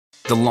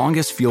The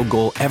longest field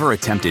goal ever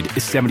attempted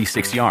is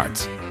 76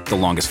 yards. The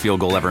longest field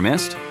goal ever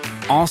missed?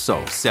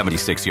 Also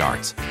 76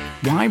 yards.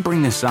 Why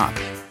bring this up?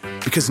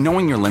 Because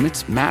knowing your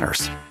limits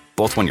matters,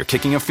 both when you're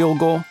kicking a field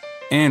goal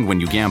and when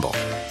you gamble.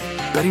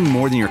 Betting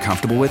more than you're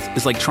comfortable with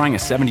is like trying a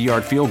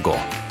 70-yard field goal.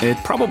 It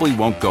probably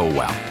won't go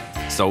well.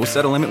 So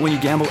set a limit when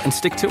you gamble and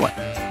stick to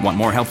it. Want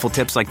more helpful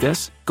tips like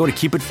this? Go to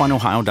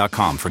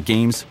keepitfunohio.com for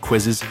games,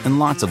 quizzes, and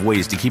lots of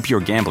ways to keep your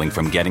gambling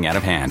from getting out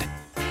of hand.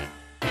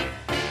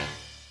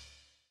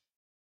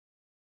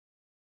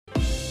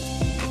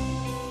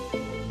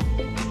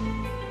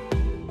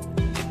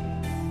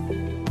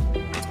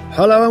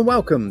 Hello and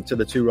welcome to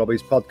the Two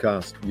Robbies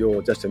podcast,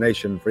 your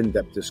destination for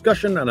in-depth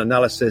discussion and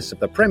analysis of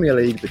the Premier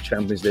League, the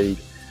Champions League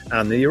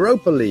and the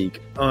Europa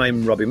League.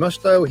 I'm Robbie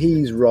Mustoe,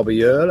 he's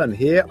Robbie Earle, and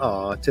here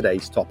are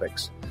today's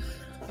topics.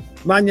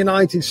 Man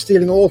United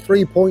stealing all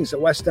 3 points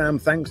at West Ham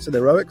thanks to the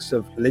heroics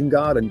of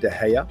Lingard and De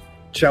Gea.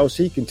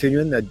 Chelsea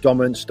continuing their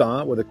dominant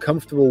start with a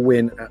comfortable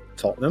win at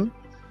Tottenham.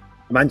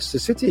 Manchester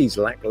City's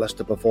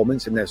lacklustre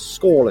performance in their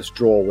scoreless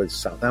draw with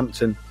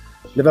Southampton.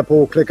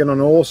 Liverpool clicking on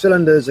all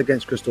cylinders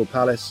against Crystal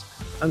Palace,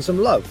 and some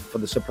love for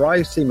the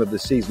surprise team of the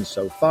season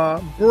so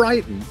far,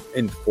 Brighton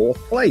in 4th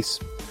place.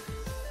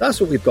 That's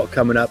what we've got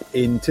coming up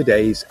in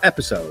today's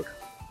episode.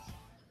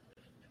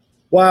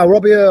 Wow,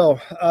 Robbie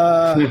Earle,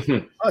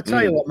 I'll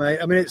tell you what, mate.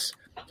 I mean,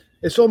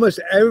 it's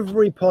almost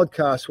every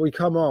podcast we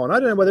come on. I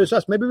don't know whether it's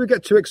us. Maybe we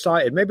get too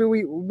excited. Maybe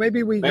we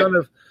kind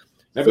of.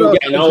 Maybe we're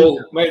getting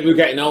old. Maybe we're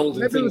getting old,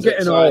 and things getting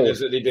excite old. us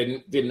that they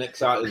didn't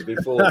excite us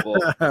before.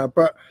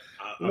 But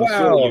I'm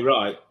sure you're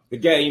right. The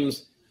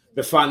games,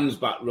 the fans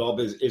back, Rob,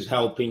 is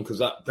helping because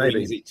that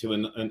brings it to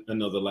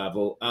another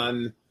level.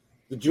 And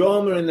the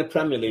drama in the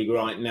Premier League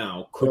right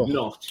now could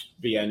not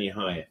be any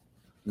higher.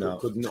 No,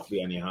 could not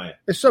be any higher.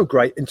 It's so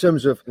great in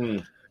terms of.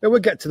 We'll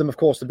get to them, of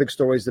course, the big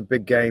stories, the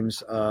big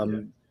games.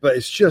 But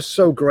it's just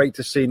so great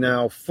to see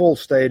now full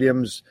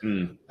stadiums.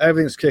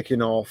 Everything's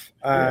kicking off,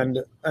 and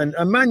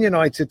Man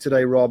United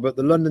today, Rob, at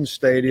the London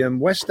Stadium.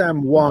 West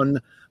Ham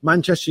 1,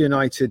 Manchester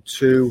United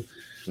 2.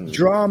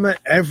 Drama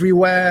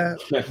everywhere.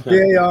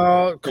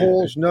 VAR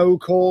calls, no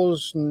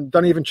calls, and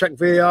don't even check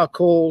VAR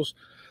calls.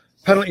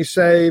 Penalty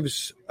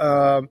saves.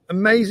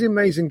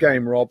 Amazing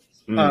game, Rob.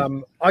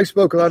 I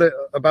spoke about it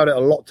a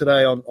lot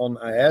today on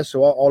air,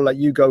 so I'll let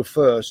you go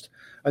first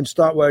and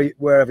start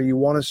wherever you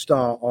want to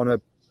start on a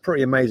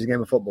pretty amazing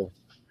game of football.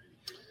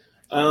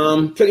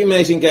 Pretty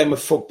amazing game of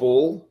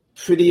football.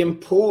 Pretty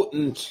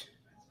important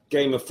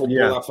game of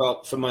football, I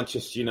felt, for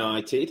Manchester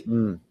United.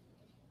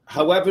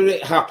 However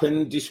it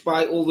happened,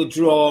 despite all the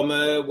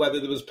drama,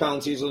 whether there was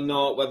penalties or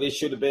not, whether it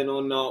should have been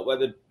or not,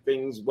 whether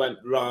things went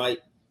right,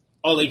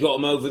 Ollie got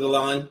him over the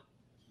line.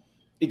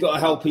 He got a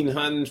helping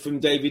hand from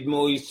David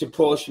Moyes to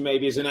push,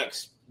 maybe as an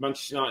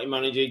ex-Manchester United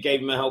manager. He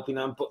gave him a helping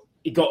hand, but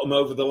he got him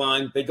over the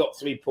line. They got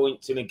 3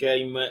 points in a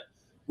game that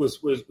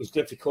was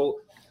difficult.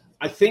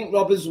 I think,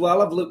 Rob, as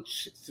well, I've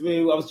looked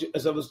through,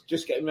 as I was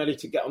just getting ready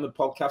to get on the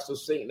podcast, I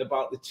was thinking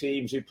about the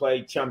teams who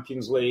played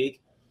Champions League.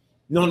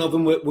 None of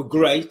them were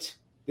great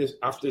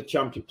after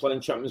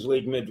playing Champions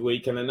League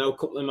midweek. And I know a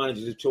couple of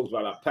managers have talked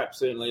about that. Pep,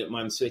 certainly at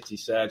Man City,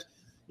 said,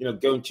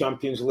 going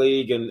Champions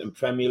League and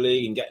Premier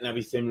League and getting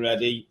everything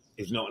ready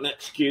is not an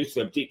excuse.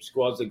 They have deep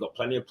squads, they've got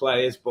plenty of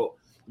players, but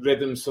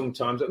rhythm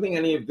sometimes. I don't think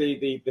any of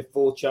the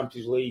 4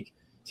 Champions League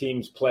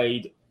teams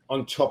played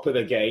on top of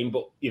the game,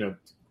 but,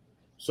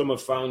 some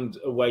have found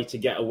a way to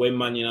get a win,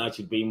 Man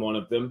United being one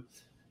of them.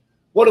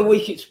 What a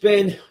week it's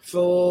been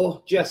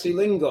for Jesse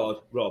Lingard,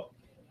 Rob.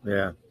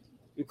 Yeah.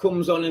 Who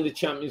comes on in the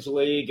Champions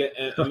League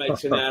and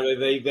makes an error,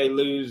 they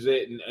lose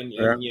it, and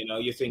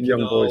you're thinking,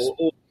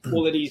 all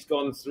that he's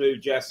gone through,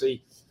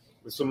 Jesse,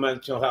 with some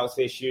mental health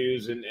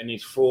issues and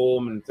his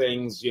form and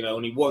things,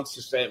 and he wants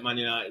to stay at Man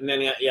United. And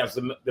then he has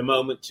the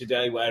moment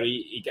today where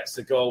he gets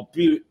the goal.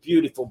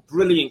 Beautiful,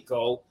 brilliant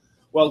goal.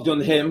 Well done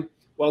him.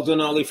 Well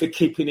done, Ollie, for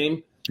keeping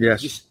him.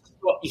 Yes.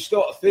 You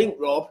start to think,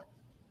 Rob,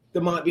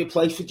 there might be a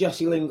place for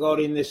Jesse Lingard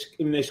in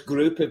this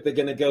group if they're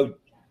going to go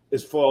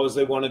as far as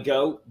they want to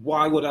go.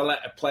 Why would I let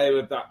a player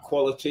of that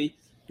quality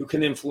who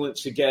can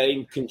influence a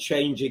game, can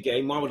change a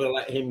game, why would I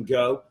let him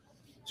go?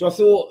 So I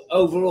thought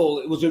overall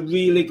it was a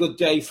really good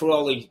day for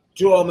Ollie.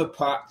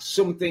 Drama-packed.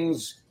 Some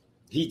things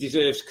he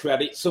deserves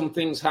credit. Some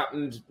things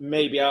happened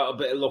maybe out of a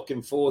bit of luck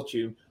and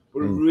fortune.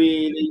 But a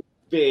really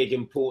big,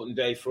 important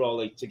day for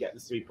Ollie to get the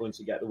 3 points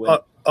and get the win.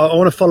 I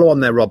want to follow on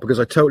there, Rob, because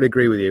I totally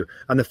agree with you.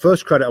 And the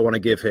first credit I want to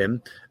give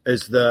him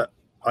is that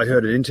I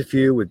heard an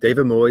interview with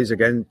David Moyes,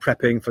 again,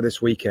 prepping for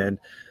this weekend.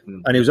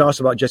 And he was asked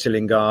about Jesse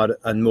Lingard.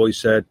 And Moyes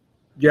said,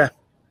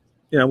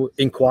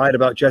 inquired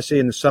about Jesse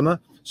in the summer,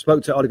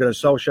 spoke to Ole Gunnar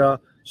Solskjaer.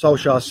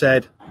 Solskjaer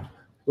said,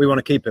 we want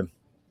to keep him.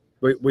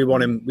 We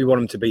want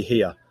him to be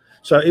here.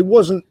 So it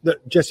wasn't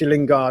that Jesse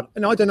Lingard,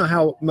 and I don't know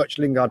how much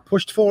Lingard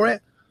pushed for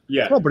it.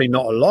 Yeah. Probably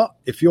not a lot.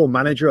 If your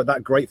manager at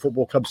that great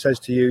football club says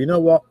to you, you know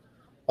what,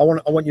 I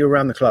want you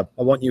around the club.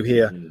 I want you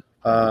here.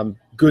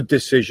 Go good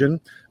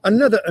decision. And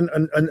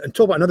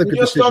talk about another good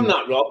decision. Just on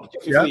that, Rob,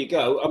 just before you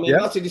go, I mean,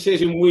 that's a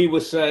decision we were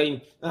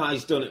saying,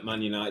 he's done it,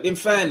 Man United. In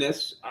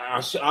fairness, I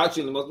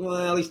actually was,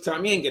 well, his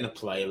time, he ain't going to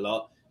play a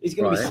lot. He's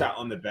going to be sat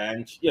on the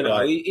bench. You know,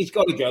 he's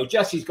got to go.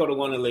 Jesse's got to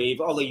want to leave.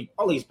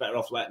 Ollie's better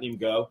off letting him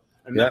go.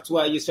 And that's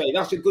where you say,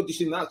 that's a good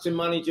decision. That's a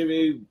manager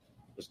who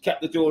has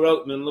kept the door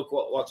open and look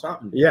what's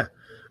happened. Yeah.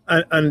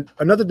 And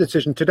another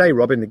decision today,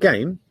 Rob, in the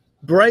game,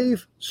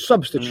 brave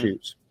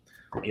substitutes.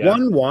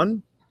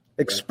 1-1,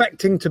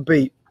 expecting to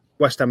beat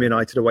West Ham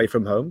United away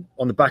from home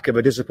on the back of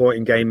a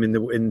disappointing game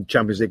in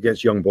Champions League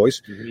against Young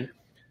Boys. Mm-hmm.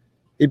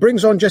 He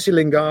brings on Jesse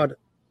Lingard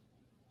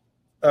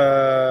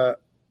and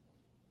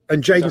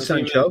Jadon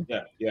Sancho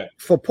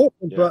for Paul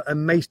Pogba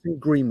and Mason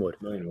Greenwood.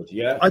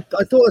 I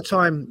thought at the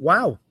time,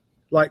 wow,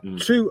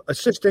 two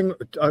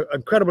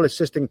incredible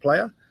assisting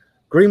player,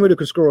 Greenwood who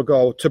could score a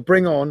goal, to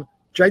bring on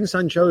Jadon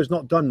Sancho has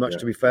not done much,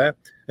 to be fair,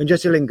 and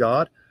Jesse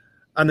Lingard.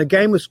 And the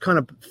game was kind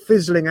of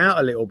fizzling out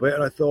a little bit.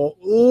 And I thought,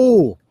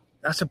 ooh,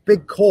 that's a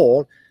big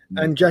call.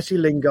 And Jesse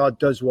Lingard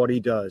does what he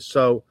does.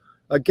 So,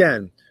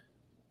 again,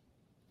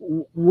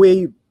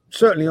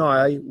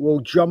 I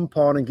will jump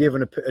on and give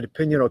an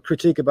opinion or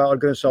critique about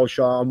Gunnar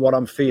Solskjaer and what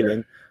I'm feeling.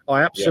 Yeah.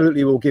 I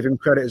absolutely will give him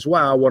credit as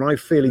well when I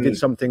feel he did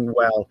something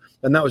well.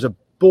 And that was a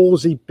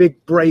ballsy,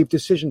 big, brave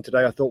decision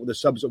today, I thought, with the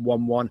subs at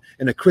 1-1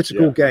 in a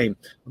critical game.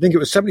 I think it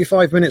was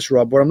 75 minutes,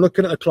 Rob, where I'm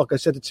looking at the clock. I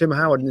said to Tim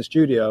Howard in the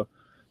studio,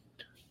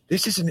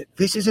 This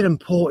is an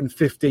important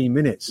 15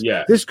 minutes.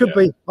 Yeah, this could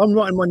be. I'm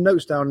writing my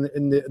notes down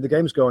in the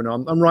games going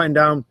on. I'm writing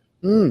down,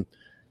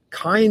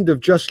 kind of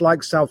just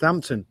like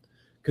Southampton,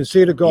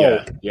 concede a goal,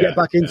 get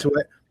back into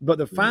it. But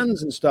the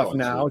fans and stuff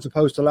now, as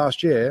opposed to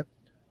last year,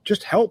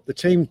 just help the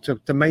team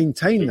to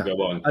maintain that.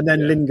 And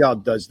then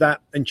Lingard does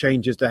that and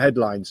changes the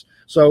headlines.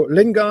 So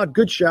Lingard,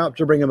 good shout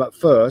to bring him up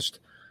first.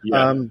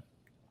 Yeah. And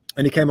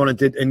he came on and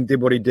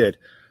did what he did.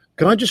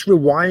 Can I just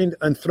rewind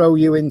and throw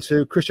you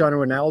into Cristiano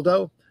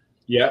Ronaldo?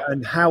 Yeah,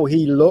 and how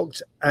he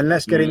looked, and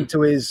let's get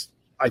into his,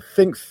 I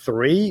think,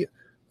 3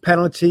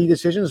 penalty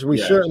decisions. We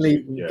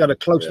certainly got a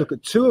close look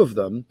at 2 of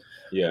them.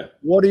 Yeah,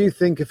 what do you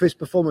think of his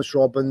performance,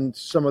 Rob, and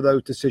some of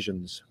those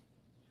decisions?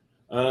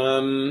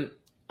 I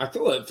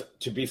thought,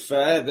 to be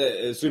fair,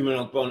 that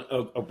Zuma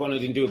Ogbonna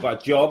didn't do a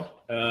bad job.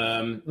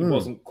 He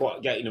wasn't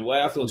quite getting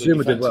away. I thought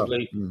Zuma did well.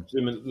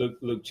 Zuma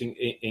looked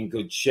in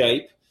good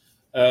shape.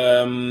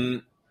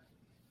 The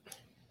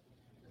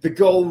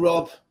goal,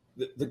 Rob.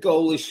 The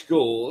goal he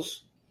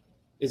scores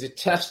is a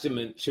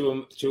testament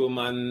to a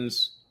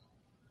man's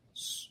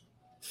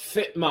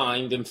fit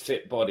mind and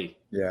fit body.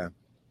 Yeah.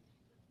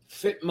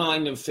 Fit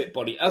mind and fit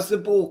body. As the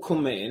ball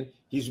come in,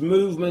 his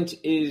movement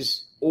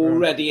is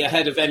already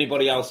ahead of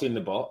anybody else in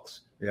the box.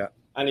 Yeah.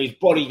 And his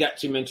body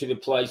gets him into the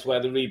place where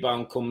the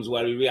rebound comes,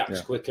 where he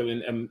reacts quicker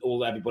and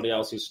everybody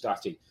else is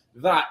static.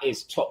 That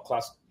is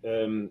top-class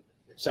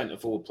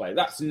centre-forward play.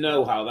 That's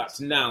know-how. That's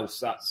nous.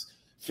 That's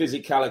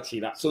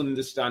physicality, that's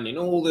understanding,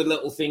 all the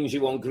little things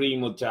you want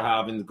Greenwood to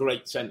have and the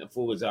great centre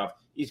forwards have.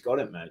 He's got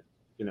it, mate.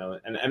 You know,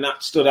 and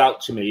that stood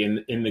out to me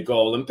in the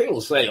goal. And people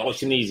say, "Oh,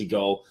 it's an easy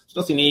goal." There's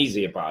nothing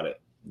easy about it.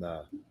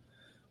 No,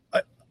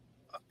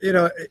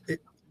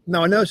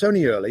 now I know it's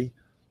only early.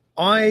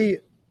 I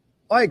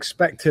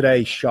expected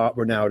a sharp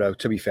Ronaldo.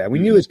 To be fair, we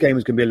knew his game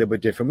was going to be a little bit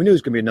different. We knew it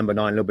was going to be a number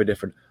 9, a little bit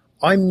different.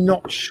 I'm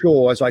not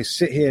sure as I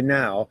sit here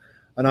now,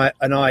 and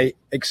I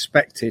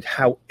expected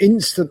how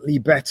instantly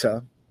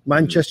better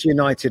Manchester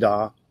United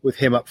are with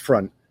him up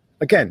front.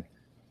 Again,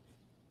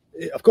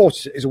 of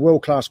course, he's a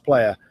world-class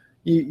player.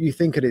 You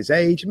think at his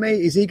age, mate,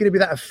 is he going to be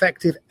that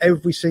effective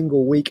every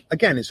single week?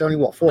 Again, it's only,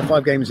 4 or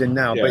 5 games in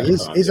now. But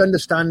his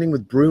understanding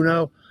with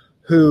Bruno,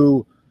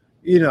 who,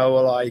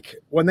 are like,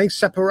 when they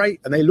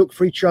separate and they look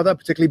for each other,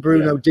 particularly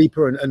Bruno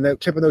deeper, and they're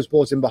clipping those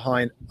balls in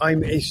behind,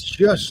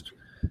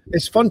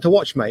 it's fun to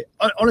watch, mate.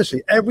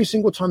 Honestly, every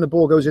single time the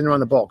ball goes in around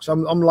the box,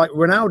 I'm like,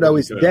 Ronaldo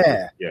is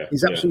there. Yeah,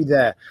 he's absolutely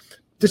there.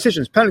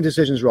 Penalty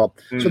decisions, Rob.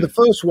 So the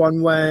first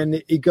one,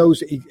 when he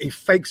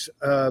fakes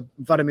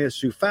Vladimir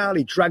Soufal,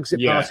 he drags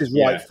it past his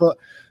right foot.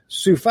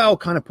 Soufal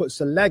kind of puts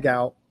the leg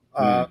out.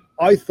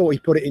 I thought he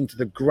put it into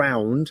the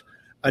ground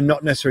and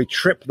not necessarily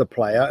trip the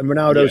player. And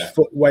Ronaldo's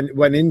foot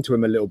went into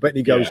him a little bit and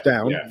he goes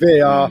down. Yeah.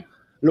 VAR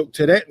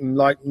looked at it and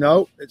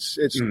no, it's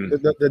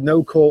the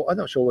no call. I'm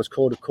not sure what's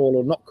called a call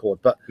or not called,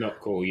 but not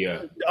call.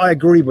 Yeah, I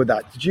agree with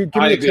that. Did you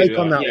give me a take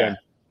on that one?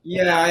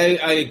 Yeah,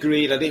 I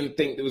agreed. I didn't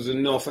think there was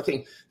enough. I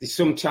think there's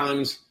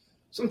sometimes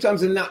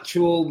the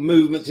natural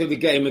movements of the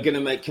game are going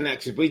to make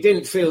connections, but it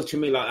didn't feel to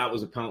me like that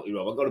was a penalty,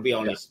 Rob. I've got to be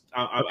honest.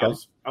 Yeah.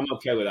 I'm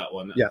okay with that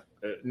one. Yeah.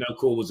 No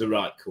call was the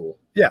right call.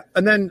 Yeah,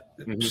 and then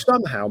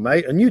somehow,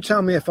 mate, and you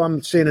tell me if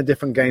I'm seeing a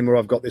different game or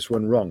I've got this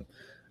one wrong.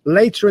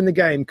 Later in the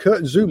game,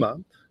 Kurt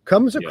Zouma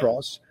comes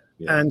across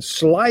and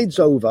slides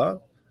over,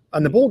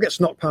 and the ball gets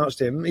knocked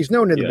past him. He's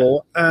nowhere near the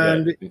ball.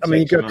 And,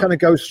 he kind of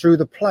goes through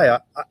the player.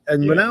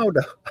 And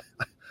Ronaldo,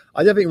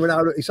 I don't think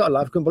Ronaldo, he started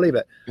laughing, couldn't believe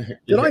it.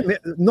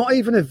 Not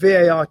even a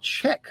VAR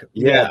check.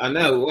 Yeah, I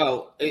know.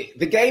 Well,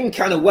 the game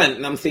kind of went,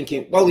 and I'm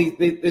thinking, well,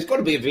 there's got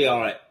to be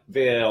a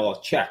VAR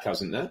check,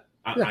 hasn't there?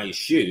 I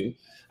assume.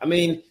 I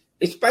mean,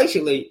 it's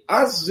basically,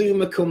 as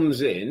Zuma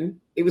comes in,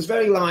 it was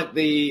very like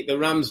the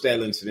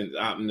Ramsdale incident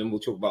that happened, and we'll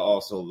talk about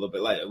Arsenal a little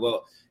bit later.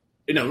 Well,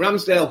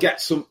 Ramsdale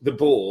gets the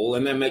ball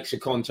and then makes a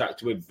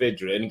contact with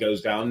Vidra and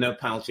goes down. No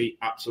penalty,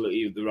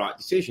 absolutely the right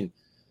decision.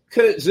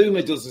 Kurt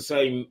Zuma does the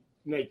same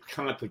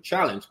type of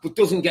challenge, but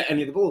doesn't get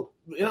any of the ball.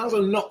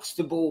 Ronaldo knocks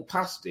the ball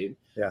past him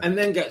and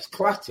then gets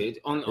clattered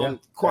on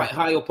quite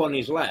high up on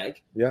his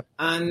leg. Yeah.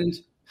 And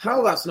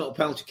how that's not a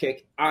penalty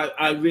kick,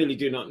 I really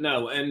do not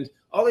know. And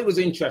Ollie was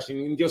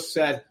interesting and just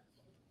said,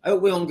 I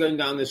hope we aren't going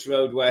down this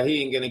road where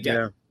he ain't going to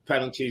get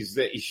penalties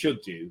that he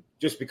should do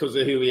just because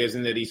of who he is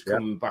and that he's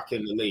coming back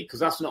in the league. Because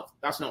that's not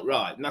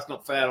right. And that's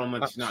not fair on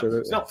Manchester United.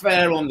 It's not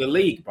fair on the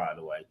league, by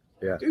the way.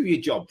 Yeah. Do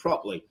your job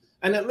properly.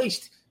 And at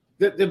least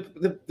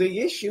the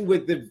issue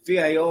with the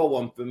VAR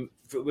one,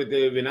 with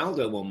the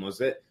Ronaldo one, was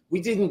that we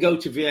didn't go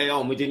to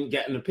VAR and we didn't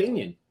get an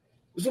opinion.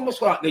 It was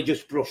almost like they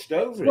just brushed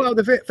over it. Well,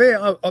 the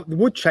VAR, I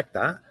would check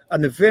that.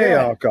 And the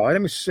VAR guy,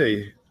 let me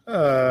see.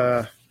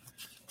 I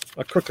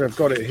quickly have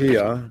got it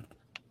here.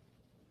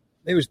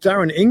 It was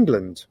Darren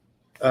England.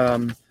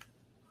 When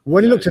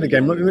he looked at the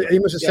game, he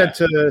must have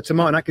said to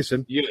Martin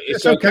Atkinson,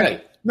 "It's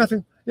okay.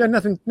 Nothing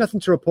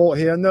to report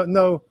here.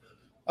 No."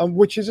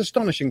 Which is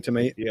astonishing to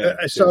me.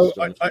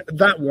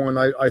 That one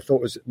I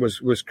thought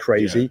was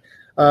crazy.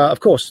 Of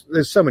course,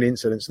 there's so many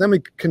incidents. Then we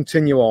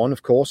continue on,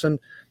 of course, and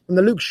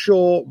the Luke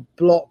Shaw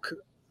block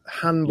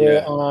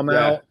handball arm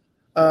out.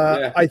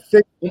 I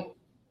think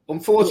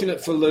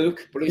unfortunate for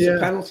Luke, but it's a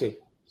penalty.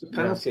 It's a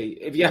penalty.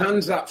 If your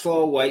hand's that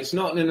far away, it's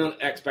not in an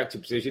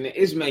unexpected position. It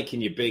is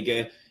making you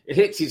bigger. It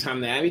hits his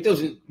hand there. He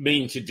doesn't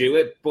mean to do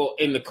it, but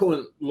in the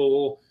current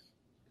law,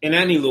 in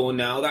any law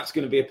now, that's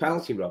going to be a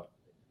penalty, Rob.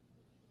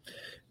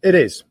 It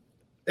is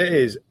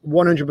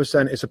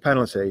 100%. It's a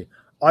penalty.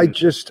 I'm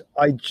just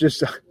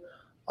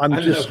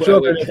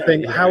struggling to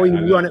think how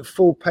you run at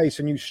full pace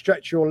and you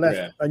stretch your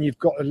left and you've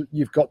got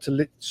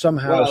to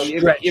somehow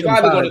stretch. You've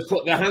either got to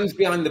put the hands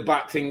behind the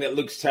back thing that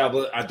looks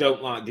terrible. I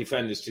don't like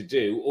defenders to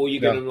do, or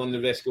you're going to run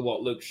the risk of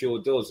what Luke Shaw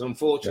does.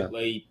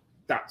 Unfortunately,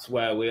 that's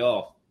where we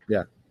are.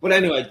 Yeah. But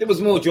anyway, there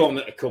was more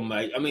drama to come,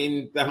 mate. I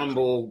mean, the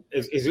handball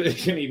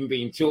isn't even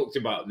being talked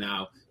about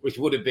now, which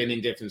would have been in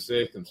different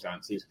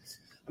circumstances.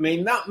 I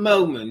mean, that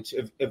moment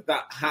of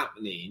that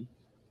happening,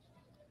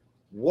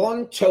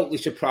 one totally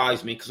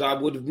surprised me because I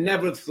would have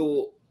never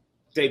thought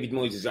David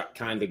Moyes is that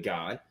kind of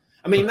guy.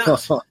 I mean,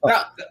 that's a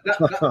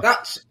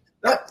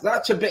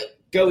bit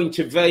going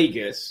to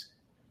Vegas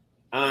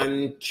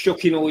and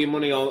chucking all your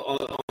money on.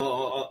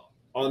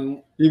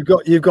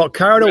 You've got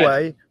carried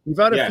away. You've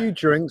had a few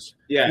drinks.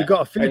 Yeah. You've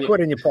got a few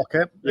quid in your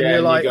pocket, and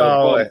you're like,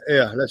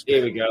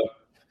 here we go.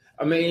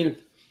 I mean,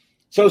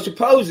 so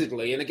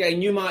supposedly, and again,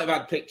 you might have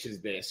had pictures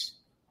of this.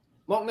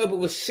 Mark Noble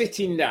was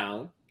sitting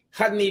down,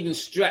 hadn't even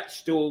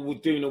stretched or was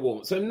doing a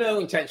warm-up. So no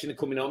intention of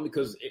coming on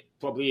because it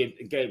probably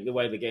gave the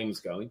way the game was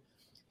going.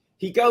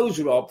 He goes,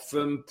 Rob,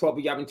 from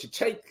probably having to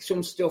take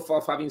some stuff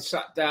off, having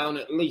sat down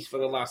at least for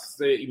the last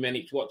 30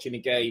 minutes watching a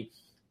game,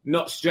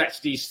 not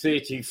stretched his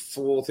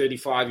 34,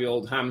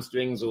 35-year-old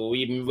hamstrings or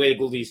even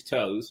wiggled his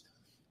toes,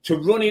 to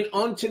running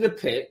onto the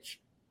pitch,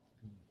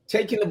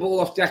 taking the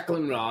ball off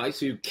Declan Rice,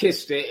 who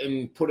kissed it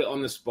and put it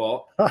on the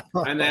spot.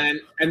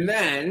 and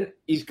then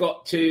he's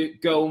got to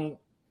go and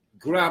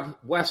grab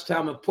West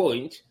Ham a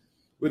point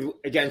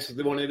against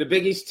one of the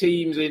biggest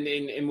teams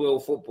in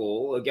world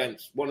football,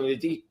 against one of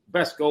the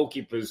best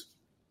goalkeepers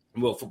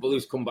in world football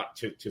who's come back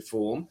to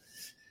form.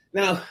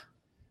 Now,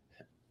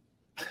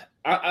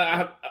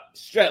 I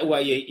straight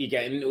away you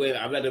get into it.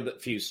 I read a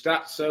few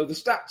stats. So the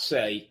stats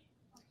say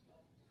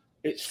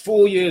it's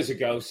 4 years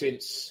ago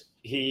since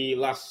he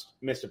last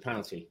missed a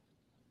penalty,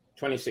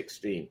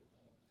 2016.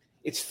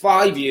 It's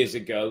 5 years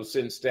ago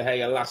since De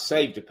Gea last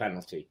saved a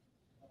penalty.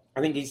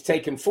 I think he's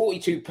taken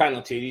 42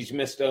 penalties. He's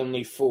missed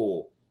only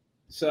 4.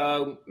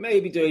 So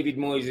maybe David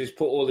Moyes has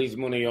put all his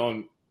money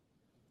on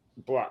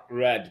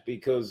black-red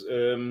because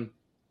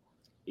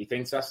he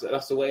thinks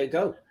that's the way to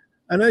go.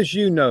 And as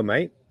you know,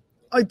 mate,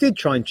 I did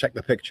try and check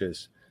the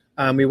pictures.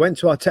 And we went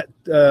to our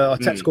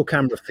technical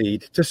camera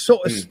feed to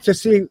sort of to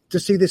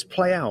see this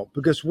play out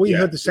because we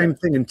heard the same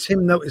thing. And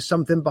Tim noticed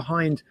something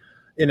behind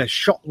in a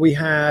shot we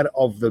had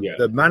of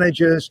the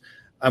managers,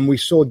 and we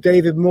saw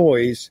David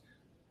Moyes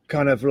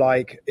kind of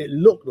like, it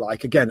looked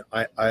like, again,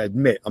 I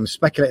admit I'm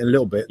speculating a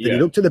little bit, that he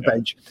looked at the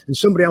bench and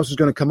somebody else was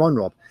going to come on,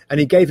 Rob, and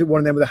he gave it one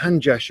of them with a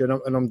hand gesture,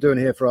 and I'm doing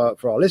it here for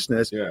our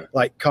listeners,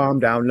 like, calm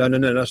down, no,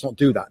 let's not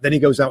do that. Then he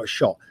goes out a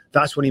shot.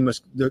 That's when he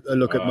must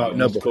look at Mark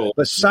Noble. Cool.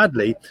 But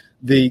sadly,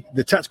 the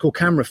tactical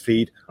camera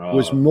feed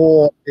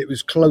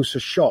was closer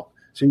shot.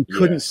 So you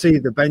couldn't see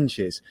the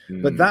benches.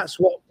 But that's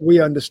what we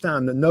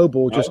understand, that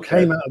Noble just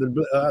came out of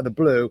the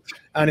blue,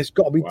 and it's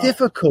got to be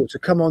difficult to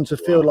come onto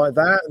field like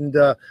that. And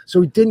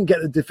so we didn't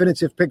get the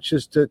definitive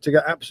pictures to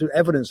get absolute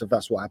evidence of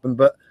that's what happened.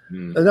 But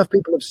enough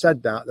people have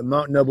said that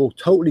Mark Noble,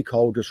 totally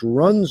cold, just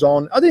runs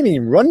on. I didn't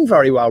even run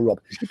very well,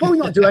 Rob. He probably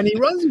not do any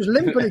runs. He was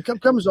limping. He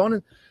comes on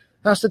and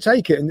has to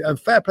take it. And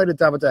fair play to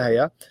David De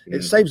Gea.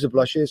 It saves the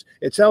blushes.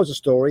 It tells a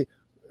story.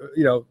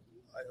 You know,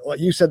 like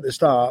you said at the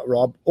start,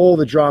 Rob, all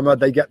the drama,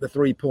 they get the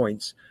 3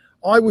 points.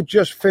 I would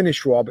just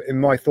finish, Rob, in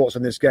my thoughts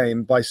on this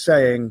game by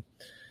saying,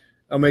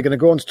 and we're going to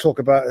go on to talk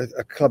about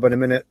a club in a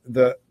minute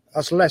that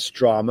has less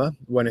drama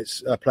when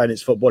it's playing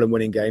its football and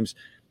winning games.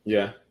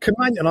 Yeah.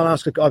 And I'll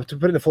to put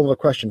it in the form of a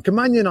question. Can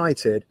Man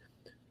United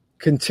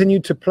continue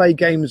to play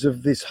games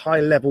of this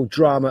high-level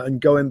drama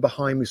and go in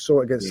behind? We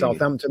saw it against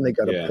Southampton. They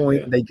got a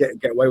point. They get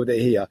away with it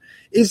here.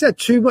 Is there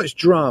too much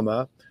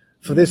drama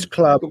for this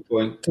club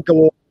to go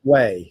all the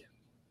way?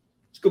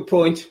 It's a good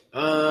point.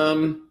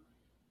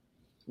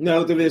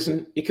 No, there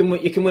isn't. You can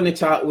win a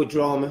title with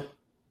drama.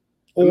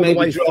 All the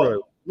way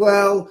through.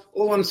 Well,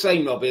 all I'm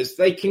saying, Rob, is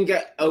they can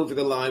get over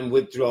the line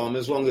with drama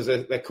as long as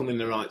they're coming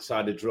the right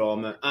side of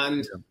drama.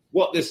 And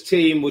what this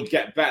team would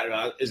get better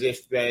at is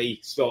if they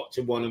start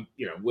to want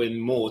to, win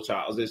more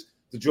titles, is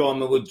the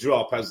drama would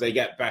drop as they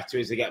get better,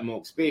 as they get more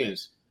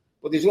experience.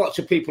 But there's lots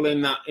of people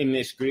in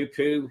this group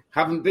who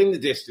haven't been the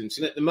distance,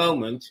 and at the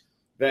moment,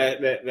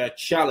 their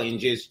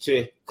challenge is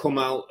to come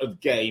out of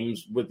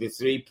games with the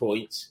 3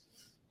 points.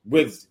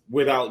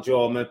 Without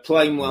drama,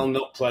 playing well,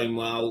 not playing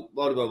well,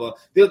 blah, blah, blah.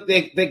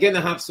 They're going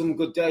to have some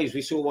good days.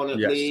 We saw one at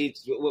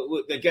Leeds.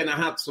 They're going to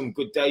have some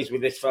good days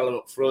with this fella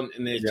up front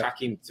and the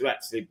attacking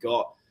threats they've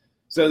got.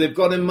 So they've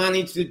got to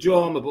manage the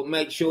drama, but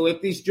make sure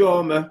if there's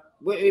drama,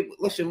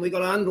 listen, we've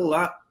got to handle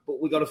that,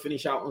 but we've got to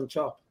finish out on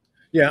top.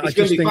 Yeah, it's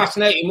going to be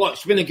fascinating watch.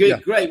 It's been a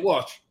great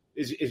watch,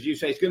 as you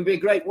say. It's going to be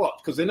a great watch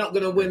because they're not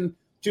going to win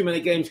too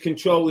many games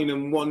controlling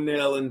them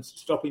 1-0 and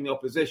stopping the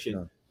opposition.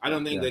 No. I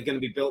don't think they're going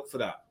to be built for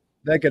that.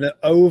 They're going to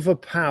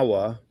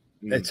overpower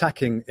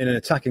attacking in an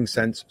attacking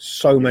sense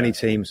so many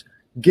teams,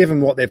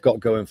 given what they've got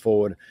going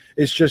forward.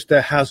 It's just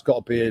there has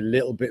got to be a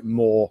little bit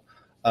more,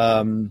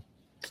 my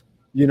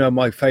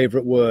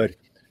favourite word,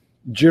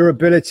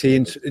 durability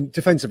in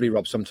defensively,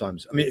 Rob,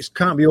 sometimes. I mean, it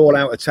can't be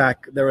all-out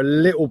attack. They're a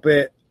little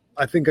bit,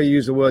 I think I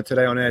used the word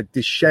today on air,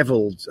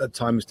 dishevelled at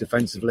times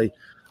defensively.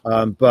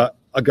 But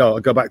I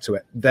go back to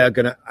it. They're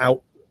going to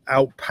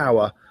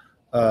outpower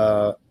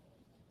a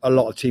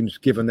lot of teams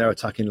given their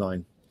attacking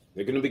line.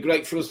 They're going to be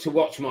great for us to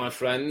watch, my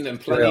friend, and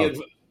plenty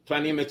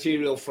of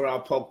material for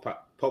our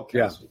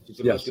podcast, which is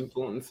the most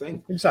important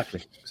thing.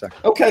 Exactly.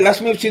 Okay, let's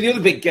move to the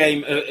other big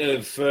game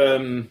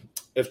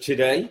of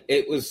today.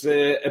 It was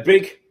a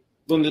big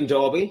London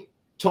derby,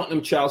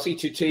 Tottenham-Chelsea,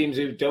 two teams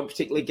who don't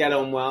particularly get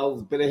on well.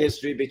 A bit of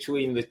history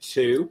between the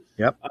two.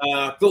 Yep.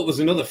 I thought it was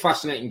another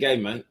fascinating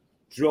game, man.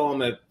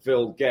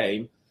 Drama-filled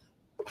game.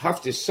 I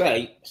have to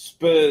say,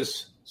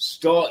 Spurs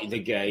started the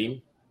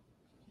game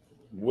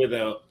with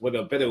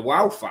a bit of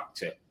wow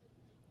factor.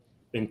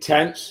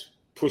 Intense,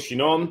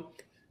 pushing on.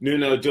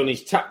 Nuno done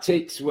his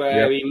tactics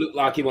where he looked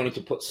like he wanted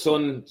to put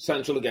Son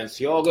central against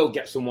Thiago,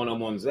 get some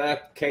one-on-ones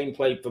there. Kane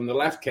played from the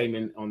left, came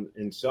in on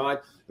inside.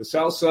 Lo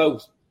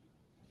Celso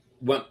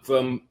went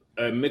from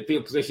a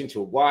midfield position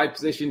to a wide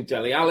position.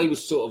 Dele Alli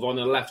was sort of on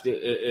the left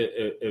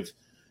of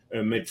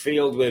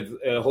midfield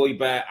with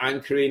Højbjerg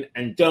anchoring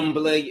and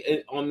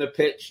Dumbly on the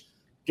pitch,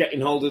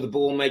 getting hold of the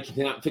ball,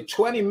 making it up. For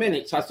 20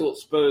 minutes, I thought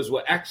Spurs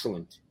were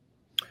excellent.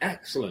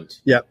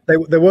 Excellent. Yeah, they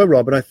were,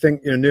 Rob. And I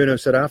think Nuno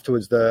said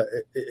afterwards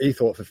that he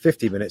thought for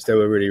 50 minutes they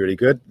were really, really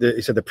good.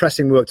 He said the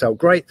pressing worked out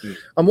great.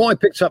 And what I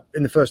picked up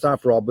in the first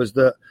half, Rob, was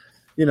that,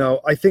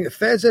 I think if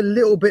there's a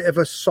little bit of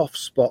a soft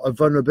spot, a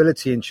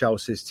vulnerability in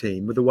Chelsea's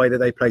team with the way that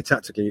they play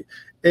tactically,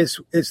 it's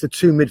the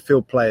two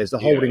midfield players, the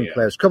holding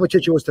players.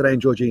 Kovacic was today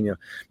and Jorginho.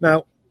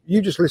 Now,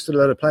 you just listed a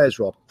lot of players,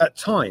 Rob. At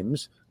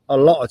times, a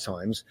lot of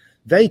times,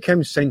 they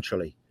came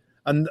centrally.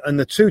 And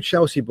the two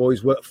Chelsea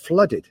boys were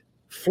flooded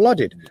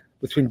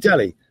between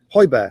Dele,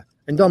 Højbjerg,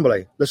 and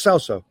Ndombele, Lo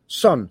Celso,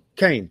 Son,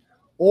 Kane,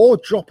 all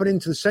dropping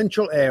into the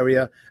central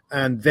area,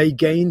 and they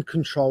gained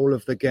control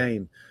of the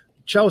game.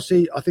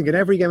 Chelsea, I think in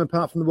every game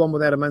apart from the one where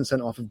they had a man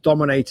sent off, have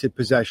dominated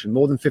possession,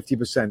 more than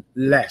 50%,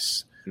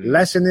 less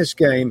in this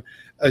game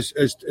as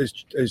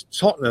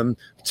Tottenham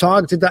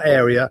targeted that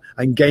area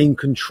and gained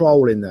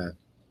control in there.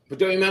 But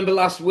don't you remember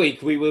last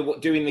week we were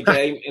doing the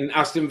game in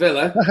Aston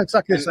Villa?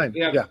 Exactly the same.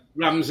 Yeah.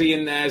 Ramsey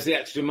in there as the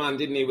extra man,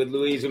 didn't he, with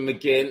Louise and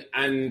McGinn?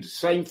 And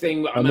same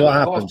thing, I remember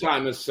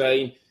half-time was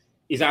saying,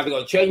 he's either got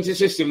to change the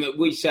system that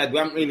we said we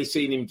haven't really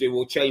seen him do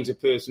or change the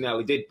personnel.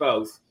 He did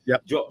both.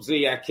 Yep. Dropped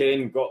Ziyech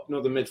in, got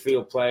another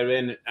midfield player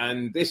in.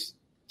 And this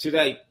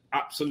today,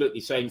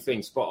 absolutely same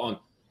thing, spot on.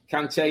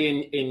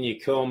 Kante in you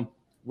come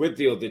with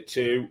the other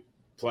two,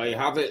 play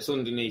Havertz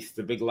underneath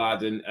the big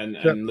lad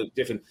and look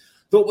different.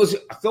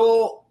 I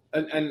thought,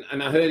 and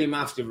I heard him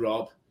after,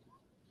 Rob,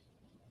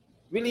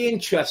 really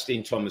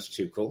interesting, Thomas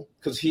Tuchel,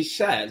 because he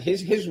said,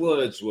 his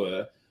words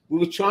were, we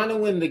were trying to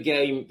win the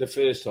game the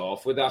first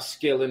half with our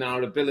skill and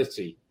our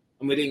ability,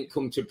 and we didn't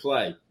come to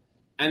play.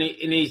 And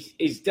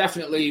he's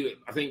definitely,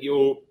 I think,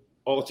 you're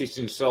artists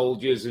and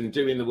soldiers and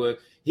doing the work.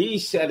 He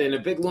said in a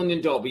big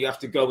London derby, you have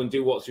to go and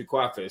do what's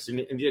required first. And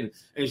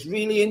it's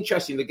really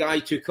interesting, the guy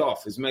he took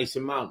off is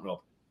Mason Mount,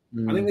 Rob.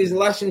 I think there's a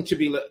lesson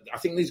I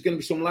think there's going to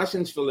be some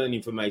lessons for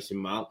learning for Mason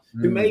Mount,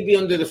 who maybe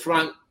under the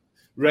Frank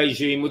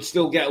regime would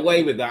still get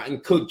away with that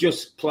and could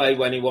just play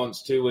when he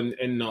wants to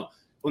and not.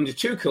 Under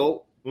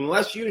Tuchel,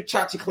 unless you're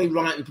tactically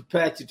right and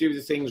prepared to do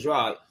the things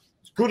right,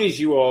 as good as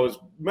you are, as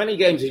many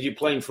games as you're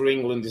playing for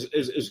England,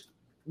 as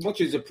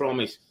much as a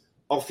promise,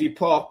 off you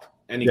pop,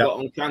 and he got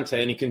on Kante,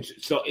 and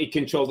he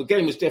controlled the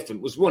game. Was different.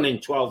 It was won in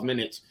 12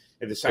 minutes.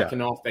 In the second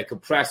half, they could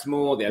press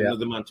more. They had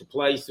another man to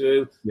play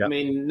through. I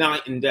mean,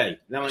 night and day.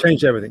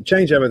 Change everything.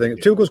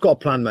 Tuchel's got a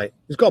plan, mate.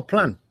 He's got a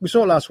plan. We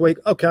saw it last week.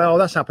 Okay,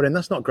 that's happening.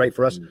 That's not great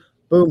for us.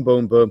 Boom,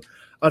 boom, boom.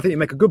 I think you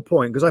make a good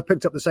point, because I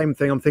picked up the same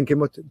thing. I'm thinking,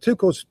 well,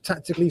 Tuchel's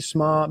tactically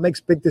smart,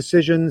 makes big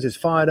decisions, is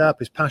fired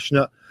up, is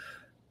passionate.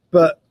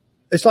 But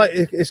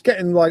it's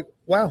getting like,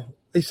 wow,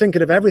 he's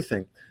thinking of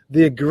everything.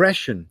 The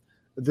aggression,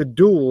 the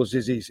duels,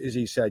 as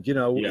he said,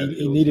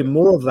 he needed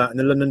more of that in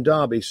the London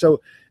derby.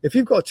 So if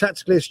you've got a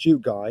tactically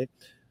astute guy,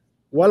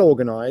 well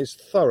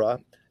organised, thorough,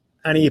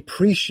 and he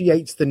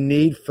appreciates the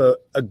need for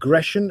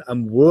aggression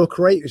and work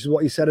rate, this is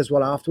what he said as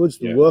well afterwards,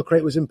 the work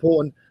rate was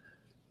important.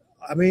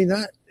 I mean,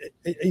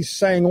 he's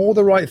saying all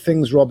the right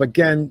things, Rob.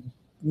 Again,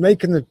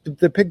 making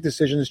the big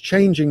decisions,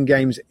 changing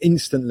games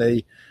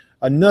instantly.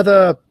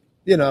 Another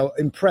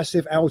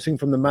impressive outing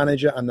from the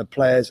manager and the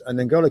players, and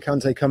then N'Golo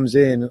Kante comes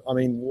in. I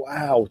mean,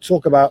 wow,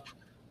 talk about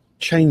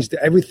changed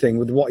everything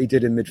with what he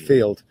did in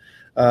midfield.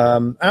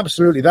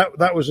 Absolutely,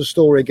 that was a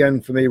story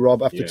again for me,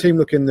 Rob. After a team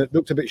looked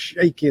a bit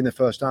shaky in the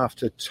first half,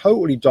 to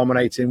totally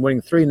dominating,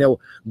 winning 3-0,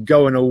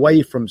 going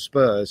away from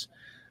Spurs.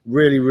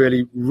 Really,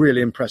 really,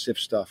 really impressive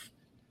stuff.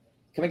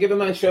 Can I give a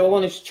mention? I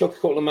wanted to chuck a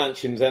couple of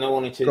mentions, and I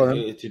wanted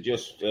to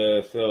just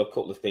throw a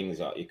couple of things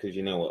at you, because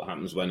you know what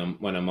happens when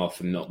I'm off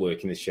and not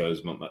working the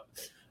shows.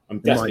 I'm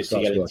desperate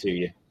to get it to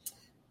you.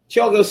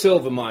 Thiago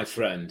Silva, my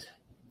friend,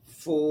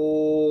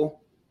 for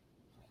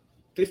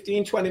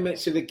 15, 20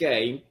 minutes of the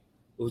game,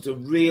 it was a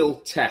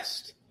real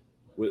test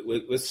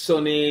with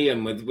Sonny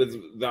and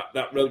with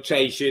that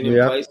rotation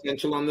in place,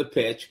 central on the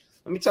pitch.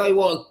 Let me tell you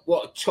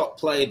what a top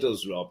player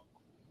does, Rob.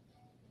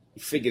 He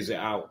figures it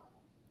out.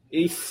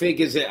 He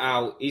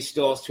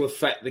starts to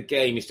affect the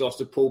game. He starts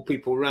to pull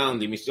people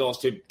around him. He starts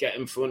to get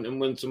in front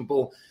and win some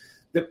ball.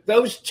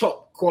 Those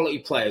top quality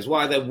players,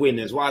 why they're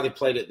winners, why they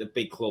played at the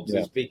big clubs,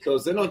 is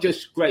because they're not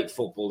just great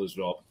footballers,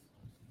 Rob.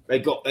 They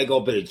got a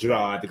bit of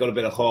drive. They got a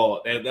bit of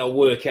heart. They'll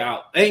work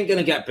out. They ain't going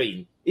to get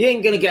beaten. He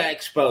ain't going to get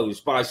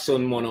exposed by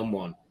Son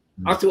one-on-one.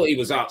 I thought he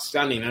was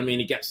outstanding. I mean,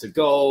 he gets the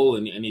goal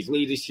and his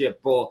leadership,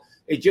 but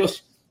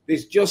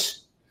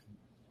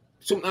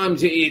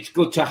sometimes it's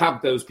good to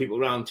have those people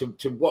around,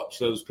 to watch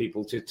those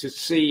people, to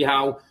see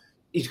how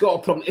he's got a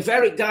problem. If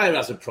Eric Dyer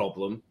has a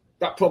problem,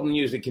 that problem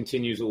usually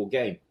continues all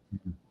game.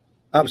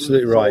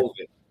 Absolutely right.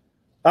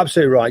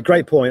 Absolutely right.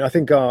 Great point. I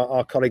think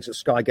our colleagues at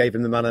Sky gave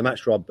him the man of the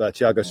match, Rob,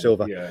 Thiago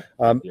Silva.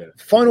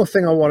 Final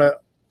thing I want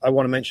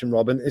to mention,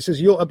 Rob, and this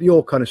is up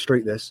your kind of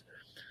street, this.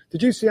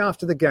 Did you see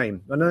after the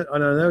game? I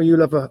know you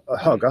love a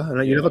hugger. I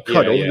know you love a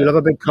cuddle. You love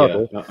a big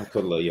cuddle. Yeah, a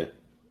cuddler, yeah.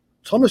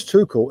 Thomas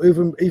Tuchel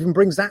even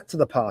brings that to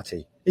the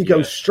party. He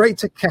goes straight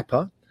to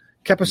Kepa.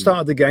 Kepa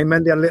started the game.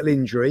 Mendy had a little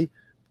injury.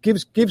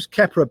 Gives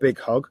Kepa a big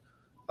hug.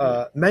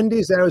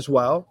 Mendy's there as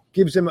well.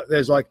 Gives him.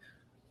 There's like,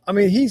 I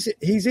mean, he's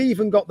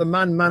even got the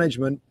man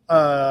management.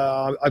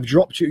 I've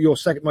dropped you.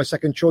 My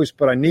second choice,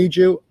 but I need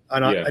you,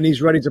 and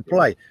he's ready to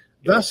play.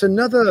 That's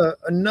another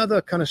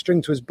kind of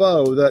string to his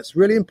bow that's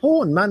really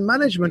important. Man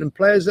management and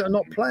players that are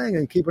not playing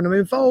and keeping them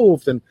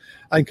involved and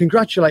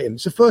congratulate him.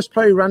 It's the first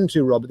player he ran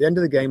to, Rob, at the end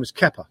of the game was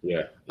Kepa.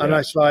 And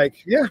it's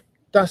like,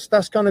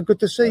 that's kind of good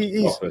to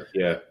see.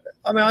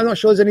 I mean, I'm not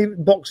sure there's any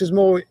boxes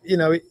more,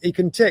 he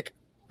can tick.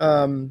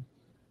 Thomas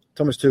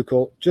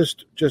Tuchel,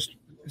 just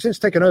since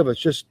taking over,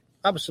 it's just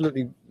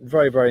absolutely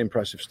very, very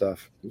impressive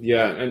stuff.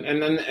 Yeah,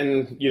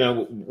 and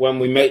when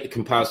we make the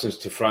comparisons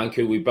to Frank,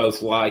 who we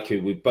both like,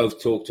 who we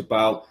both talked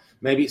about,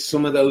 maybe it's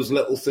some of those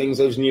little things,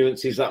 those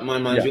nuances that my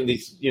management,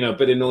 a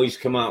bit of noise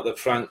come out that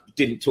Frank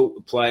didn't talk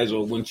to players,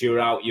 or once you're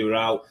out, you're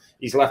out.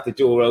 He's left the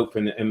door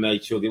open and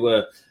made sure they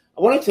were.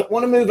 I want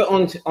to move it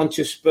on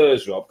to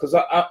Spurs, Rob, because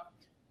I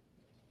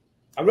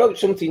wrote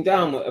something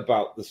down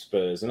about the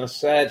Spurs, and I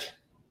said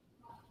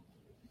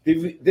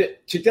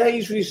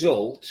today's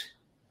result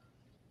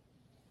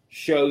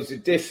shows the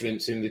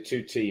difference in the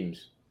two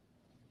teams.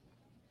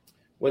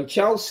 When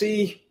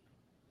Chelsea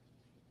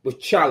were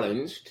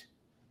challenged,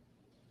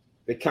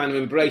 they kind of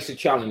embraced the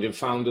challenge and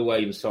found a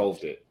way and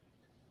solved it.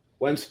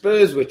 When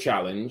Spurs were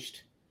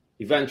challenged,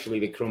 eventually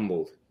they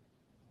crumbled.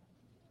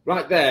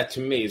 Right there,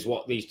 to me, is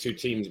what makes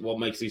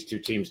these two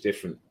teams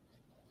different.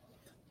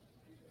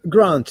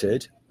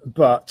 Granted,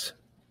 but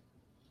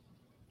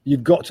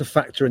you've got to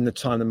factor in the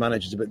time the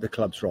manager's been at the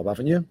clubs, Rob,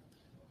 haven't you?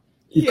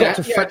 You've got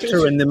to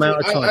factor in the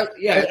amount of time.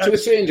 To a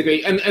certain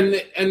degree.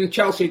 And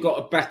Chelsea got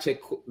a better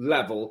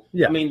level.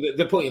 Yeah. I mean,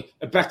 they're putting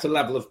a better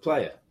level of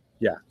player.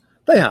 Yeah,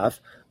 they have.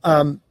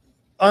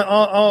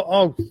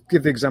 I'll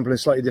give the example in a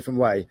slightly different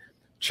way.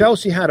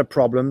 Chelsea had a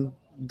problem.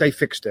 They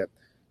fixed it.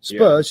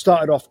 Spurs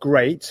started off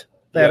great.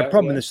 They had a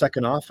problem in the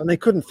second half, and they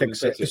couldn't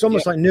fix it. It's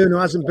almost like Nuno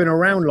hasn't been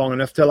around long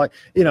enough to,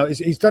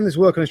 he's done his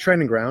work on his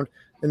training ground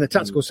in the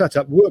tactical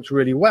setup, worked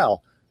really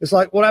well. It's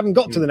like, well, I haven't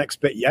got to the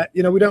next bit yet.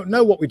 You know, we don't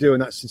know what we do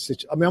in that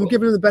situation. I mean, I'm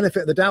giving him the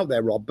benefit of the doubt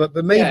there, Rob, but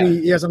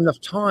maybe he hasn't enough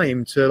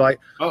time to, like,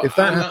 if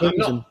that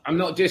happens. I'm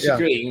not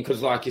disagreeing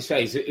because, like you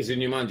say, he's a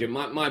new manager.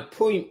 My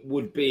point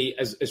would be,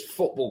 as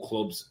football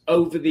clubs,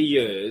 over the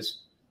years,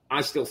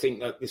 I still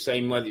think that the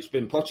same, whether it's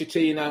been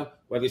Pochettino,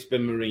 whether it's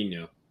been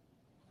Mourinho.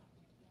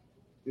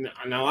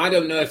 Now, I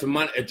don't know if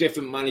a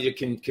different manager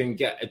can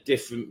get a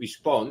different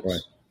response, right,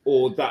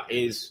 or that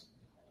is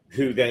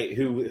who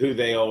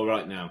they are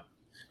right now.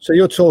 So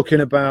you're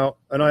talking about,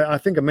 and I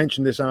think I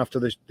mentioned this after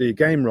the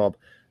game, Rob,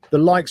 the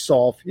likes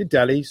of your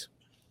Delis,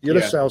 your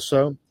Lo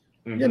Celso,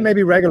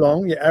 maybe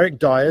Reguilon, your Eric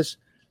Dyers.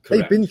 Correct.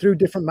 They've been through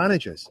different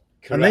managers,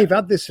 and they've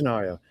had this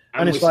scenario.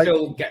 And it's like,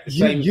 still get the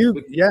same.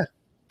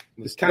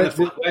 It's kind of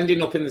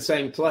ending up in the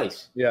same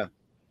place. Yeah.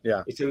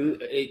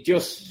 And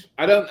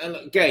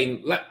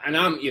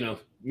I'm,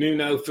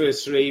 Nuno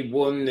first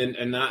 3-1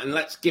 and that, and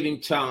let's give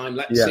him time.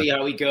 Let's see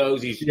how he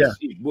goes. He's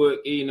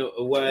working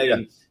away,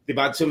 and they've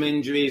had some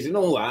injuries and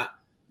all that.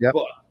 Yeah.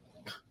 But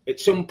at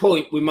some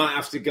point, we might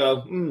have to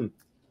go,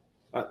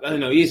 I don't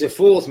know, he's a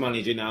fourth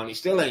manager now, and it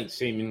still ain't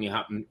seemingly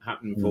happening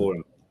for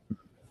him.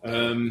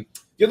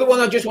 The other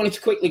one I just wanted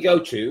to quickly go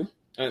to,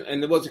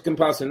 and there was a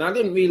comparison. I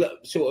didn't really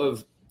sort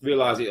of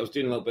realise it. I was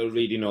doing a little bit of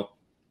reading up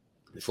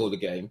before the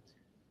game.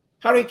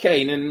 Harry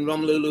Kane and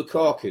Romelu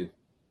Lukaku,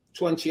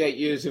 28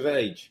 years of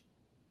age.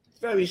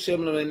 Very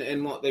similar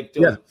in what they've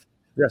done.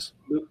 Yeah. Yes.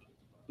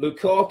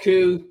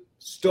 Lukaku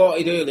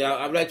started early.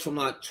 I read from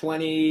like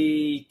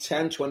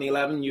 2010,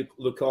 2011.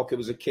 Lukaku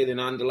was a kid in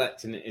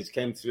Anderlecht and it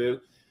came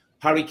through.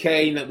 Harry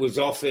Kane that was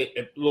off it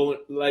at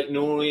Leyton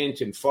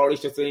Orient and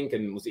Forest, I think,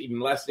 and was even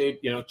Leicester,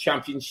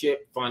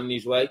 Championship, finding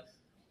his way.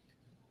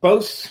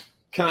 Both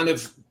kind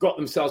of got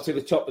themselves to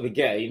the top of the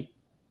game.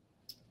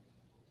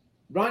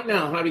 Right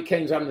now, Harry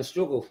Kane's having a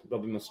struggle,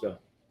 Robbie Mustoe.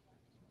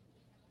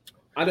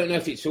 I don't know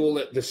if it's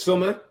all the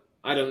summer.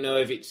 I don't know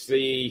if it's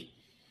the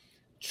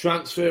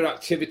transfer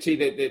activity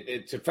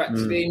that's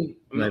affected him.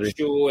 I'm not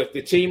sure if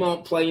the team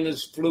aren't playing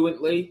as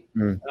fluently.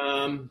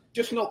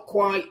 Just not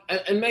quite.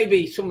 And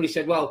maybe somebody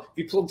said, well, if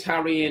you plugged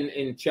Harry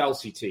in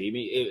Chelsea team,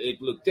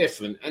 it looked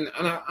different. And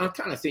I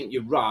kind of think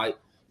you're right.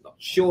 Not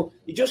sure.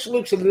 He just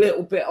looks a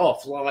little bit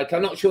off. Like,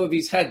 I'm not sure if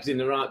his head's in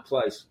the right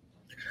place.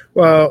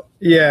 Well,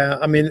 yeah.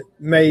 I mean,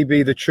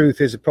 maybe the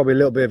truth is probably a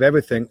little bit of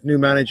everything. New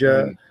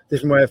manager,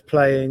 different way of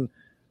playing.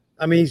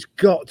 I mean, he's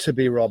got to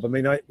be, Rob. I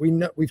mean,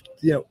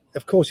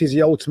 of course, he's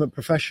the ultimate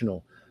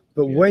professional.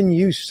 But when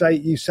you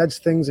said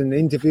things in the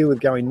interview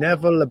with Gary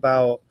Neville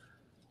about,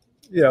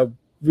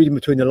 reading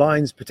between the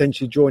lines,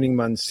 potentially joining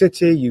Man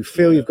City, you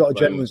feel you've got a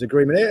gentleman's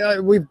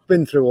agreement. We've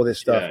been through all this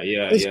stuff.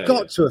 It's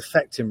got to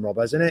affect him, Rob,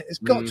 hasn't it? It's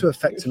got to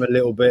affect him a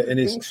little bit in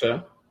his.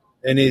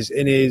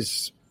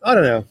 I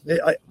don't know.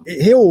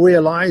 He'll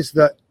realise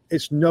that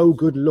it's no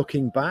good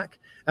looking back.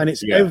 And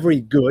it's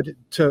every good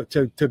to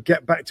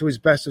get back to his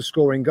best of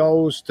scoring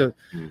goals. I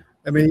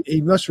mean, he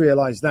must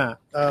realise that.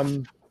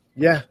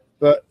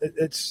 But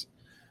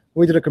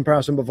we did a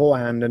comparison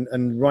beforehand,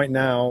 and right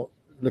now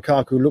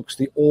Lukaku looks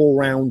the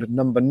all-round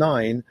number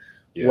 9,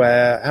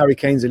 where Harry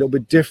Kane's a little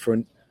bit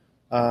different.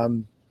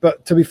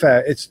 But to be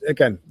fair, it's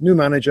again new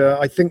manager.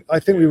 I think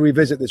we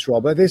revisit this,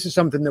 Robert. This is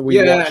something that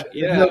we watch.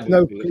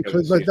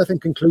 Nothing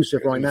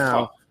conclusive right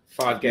now.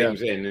 5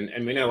 games in,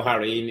 and we know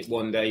Harry,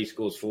 one day he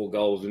scores 4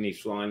 goals and he's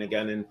flying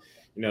again, and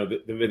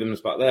the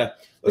rhythm's back there.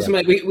 Listen,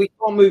 mate, we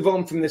can't move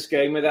on from this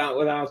game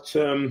without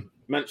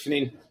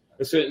mentioning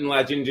a certain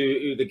legend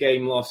who the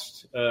game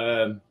lost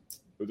over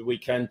the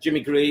weekend,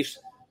 Jimmy Greaves,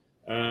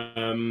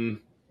 the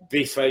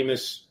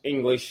famous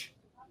English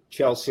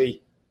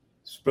Chelsea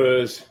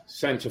Spurs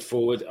centre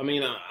forward. I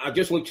mean, I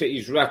just looked at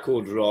his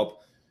record, Rob.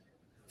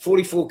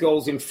 44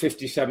 goals in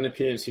 57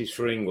 appearances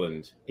for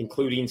England,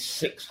 including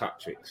 6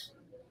 hat-tricks.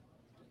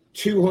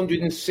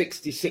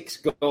 266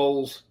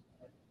 goals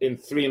in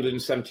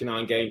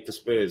 379 games for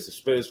Spurs. The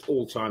Spurs'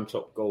 all-time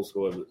top goal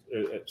scorer,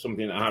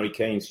 something that Harry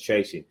Kane's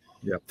chasing.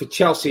 Yeah. For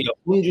Chelsea,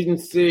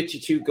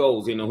 132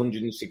 goals in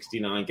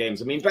 169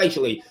 games. I mean,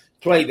 basically,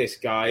 play this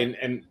guy,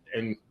 and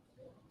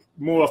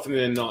more often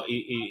than not,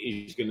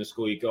 he's going to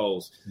score your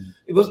goals.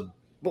 But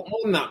more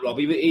than that,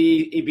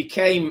 Robbie, he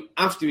became,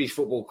 after his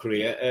football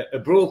career, a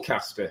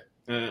broadcaster.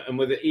 And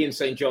with Ian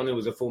St. John, who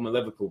was a former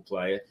Liverpool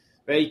player,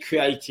 they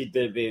created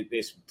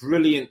this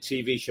brilliant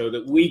TV show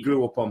that we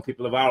grew up on.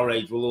 People of our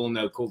age will all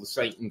know, called the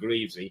St. and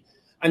Greavesy,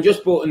 and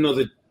just brought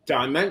another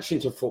dimension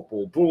to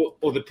football, brought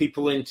other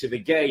people into the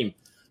game.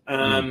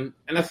 And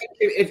I think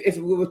if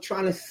we were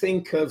trying to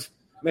think of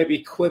maybe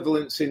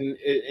equivalents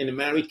in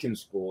American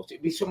sport,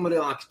 it'd be somebody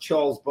like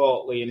Charles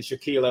Barkley and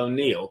Shaquille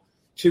O'Neal,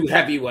 2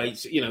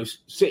 heavyweights,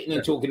 sitting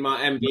and talking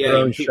about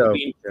NBA and people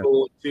being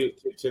brought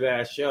to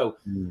their show.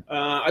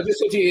 I just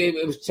thought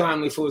it was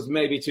timely for us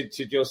maybe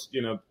to just,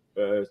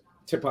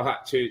 tip our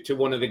hat to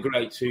one of the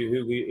greats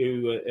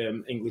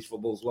who English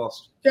football's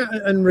lost. Yeah,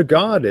 and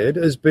regarded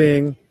as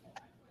being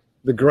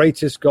the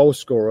greatest goal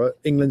scorer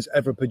England's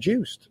ever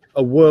produced,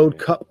 a World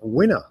Cup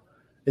winner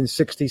in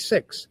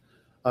 '66.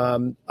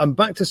 And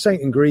back to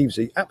St. and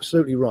Greavesy,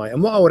 absolutely right.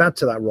 And what I would add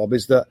to that, Rob,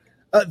 is that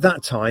at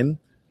that time,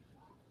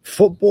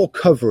 football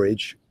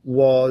coverage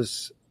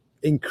was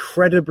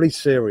incredibly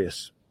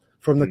serious.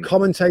 From the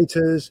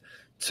commentators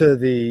to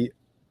the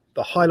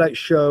highlight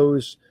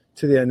shows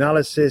to the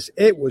analysis,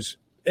 it was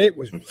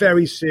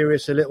very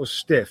serious, a little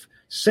stiff.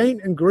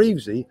 Saint and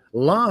Greavesy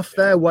laughed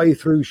their way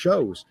through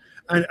shows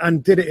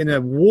and did it in a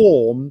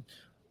warm,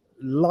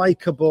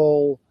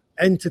 likeable,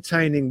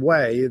 entertaining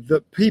way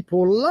that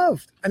people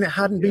loved, and it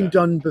hadn't been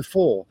done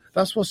before.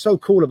 That's what's so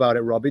cool about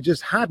it, Rob. It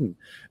just hadn't.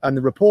 And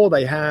the rapport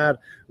they had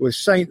with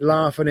Saint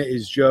laughing at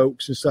his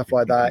jokes and stuff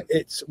like that,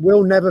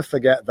 we'll never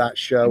forget that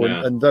show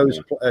and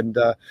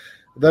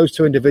those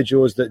two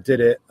individuals that did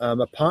it,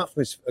 apart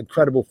from his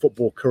incredible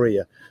football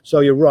career. So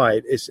you're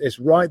right. It's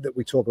right that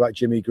we talk about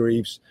Jimmy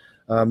Greaves,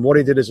 what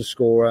he did as a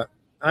scorer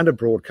and a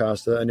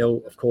broadcaster, and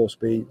he'll, of course,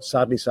 be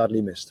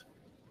sadly missed.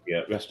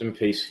 Yeah, rest in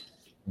peace,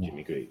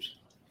 Jimmy Greaves.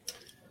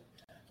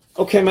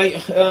 Okay,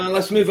 mate,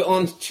 let's move it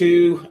on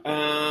to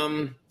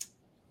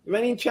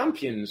reigning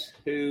champions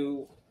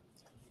who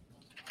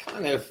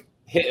kind of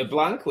hit a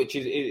blank, which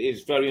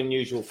is very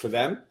unusual for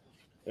them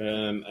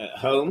at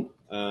home.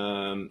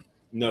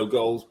 No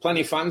goals.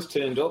 Plenty of fans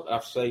turned up, I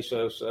have to say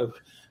so. So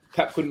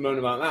Pep couldn't moan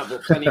about that,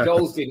 but plenty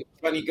goals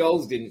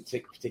didn't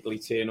particularly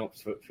turn up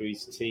for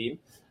his team.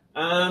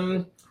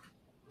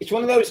 It's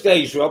one of those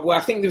days, Rob, where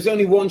I think there was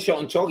only one shot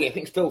on target. I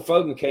think Phil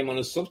Foden came on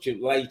as substitute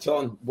late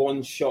on,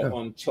 one shot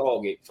on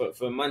target for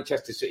a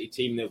Manchester City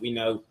team that we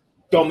know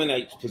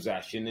dominates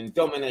possession and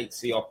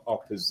dominates the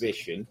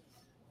opposition.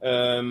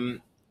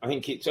 I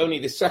think it's only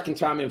the second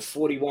time in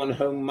 41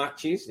 home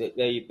matches that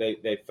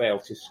they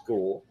failed to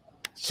score.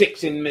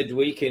 6 in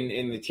midweek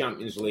in the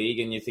Champions League,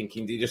 and you're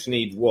thinking they just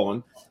need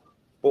one.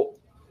 But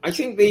I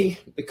think the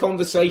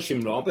conversation,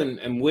 Rob,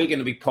 and we're going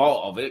to be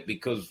part of it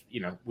because,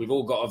 you know, we've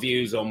all got our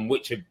views on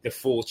which of the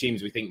 4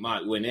 teams we think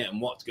might win it and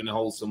what's going to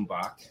hold some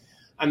back.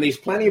 And there's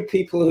plenty of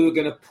people who are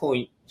going to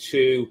point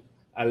to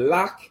a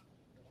lack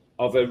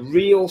of a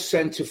real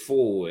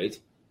centre-forward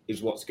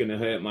is what's going to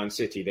hurt Man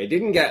City. They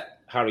didn't get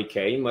Harry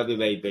Kane, whether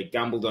they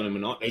gambled on him or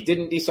not. They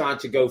didn't decide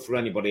to go for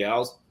anybody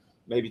else.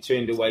 Maybe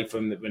turned away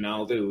from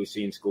Ronaldo, who we've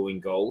seen scoring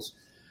goals.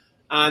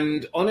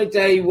 And on a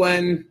day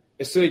when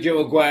a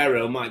Sergio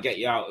Aguero might get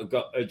you out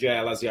of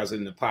jail as he has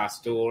in the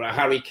past, or a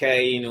Harry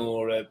Kane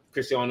or a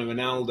Cristiano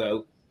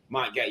Ronaldo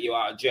might get you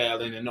out of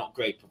jail in a not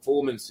great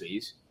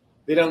performances,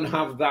 they don't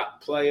have that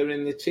player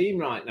in the team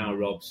right now,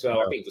 Rob. So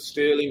I think the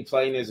Sterling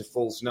playing as a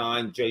false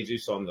 9,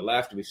 Jesus on the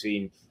left. We've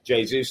seen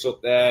Jesus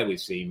up there.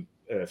 We've seen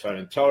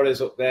Ferran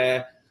Torres up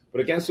there.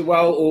 But against a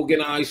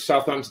well-organised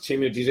Southampton team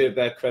who deserve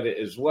their credit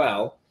as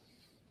well,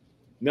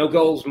 no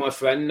goals, my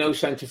friend, no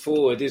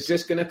centre-forward. Is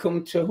this going to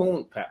come to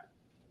haunt Pep?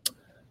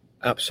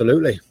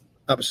 Absolutely,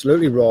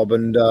 Rob.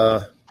 And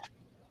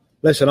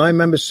listen, I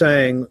remember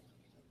saying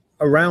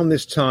around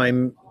this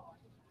time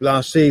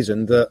last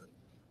season that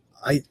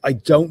I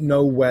don't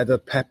know whether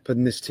Pep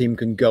and this team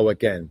can go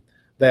again.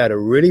 They had a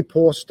really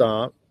poor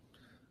start,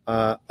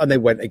 and they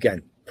went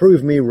again.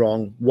 Proved me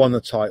wrong, won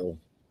the title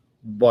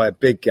by a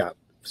big gap.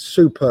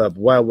 Superb,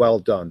 well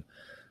done.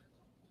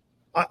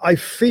 I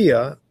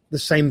fear the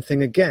same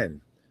thing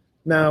again.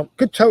 Now,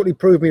 could totally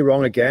prove me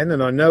wrong again,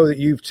 and I know that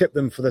you've tipped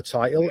them for the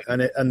title,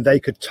 and they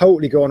could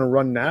totally go on a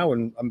run now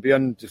and be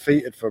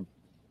undefeated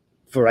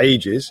for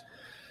ages.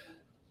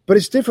 But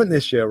it's different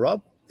this year,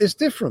 Rob. It's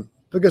different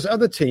because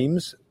other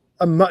teams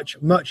are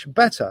much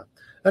better.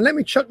 And let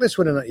me chuck this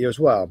one in at you as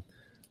well.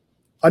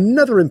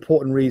 Another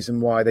important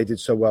reason why they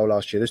did so well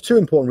last year, there's 2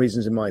 important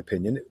reasons in my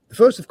opinion. The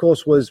first, of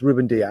course, was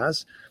Ruben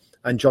Diaz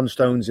and John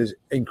Stones'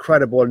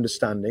 incredible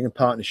understanding and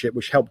partnership,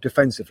 which helped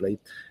defensively.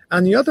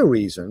 And the other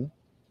reason,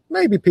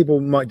 maybe people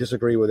might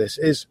disagree with this,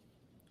 is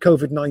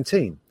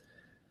COVID-19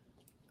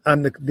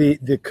 and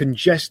the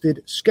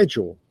congested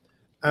schedule.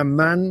 And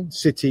Man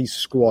City's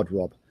squad,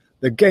 Rob,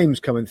 the games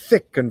coming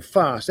thick and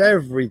fast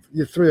every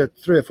 3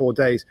 or 4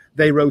 days.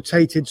 They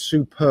rotated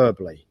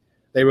superbly.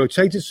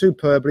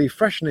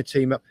 Freshened the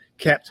team up,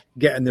 kept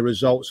getting the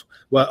results.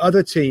 Where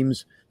other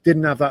teams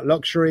didn't have that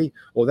luxury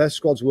or their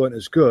squads weren't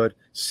as good,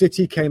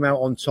 City came out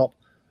on top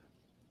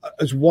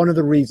as one of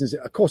the reasons.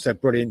 Of course, they're a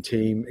brilliant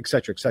team,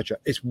 etc.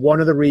 It's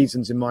one of the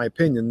reasons, in my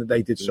opinion, that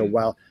they did so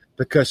well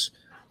because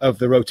of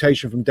the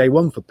rotation from day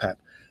one for Pep.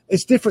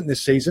 It's different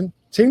this season.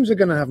 Teams are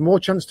going to have more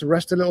chance to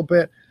rest a little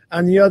bit,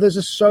 and the others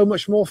are so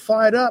much more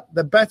fired up.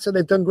 They're better.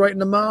 They've done great in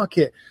the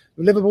market.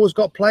 Liverpool's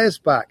got players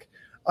back.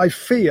 I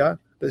fear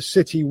that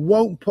City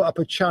won't put up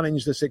a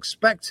challenge that's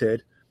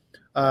expected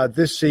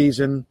this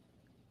season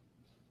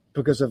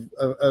because of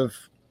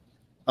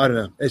I don't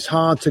know. It's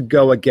hard to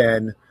go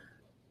again.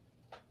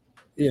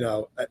 You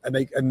know,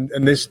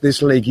 and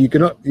this league, you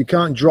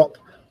can't drop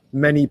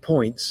many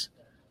points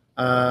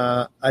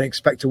and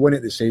expect to win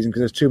it this season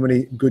because there's too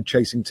many good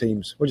chasing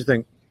teams. What do you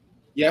think?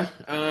 Yeah,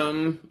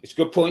 it's a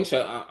good point.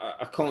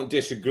 I can't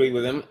disagree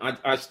with him.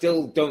 I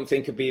still don't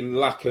think it'd be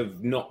lack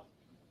of not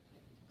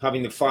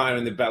having the fire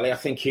in the belly. I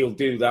think he'll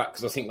do that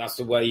because I think that's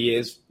the way he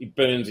is. He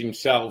burns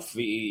himself.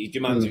 He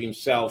demands of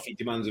himself. He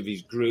demands of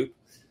his group.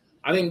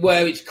 I think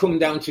where it's come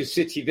down to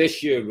City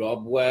this year,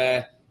 Rob,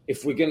 where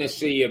if we're going to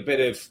see a bit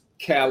of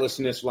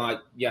carelessness like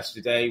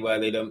yesterday where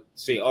they don't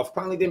see it off.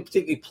 Apparently they didn't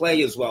particularly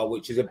play as well,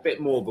 which is a bit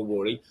more of a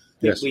worry.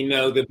 Yes. We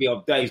know there'll be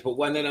odd days, but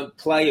when they don't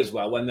play as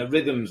well, when the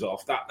rhythm's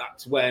off,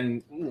 that's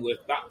when,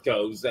 if that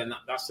goes, then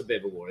that's a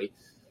bit of a worry.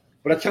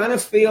 But I kind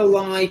of feel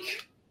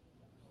like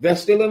they're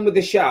still in with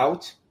the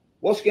shout.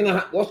 What's going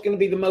to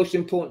be the most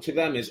important to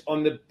them is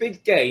on the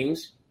big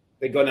games,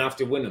 they're going to have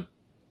to win them.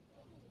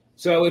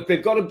 So if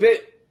they've got a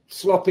bit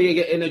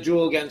sloppy in a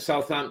draw against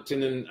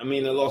Southampton, and I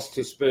mean, they lost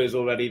to Spurs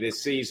already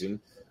this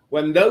season,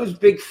 when those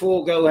big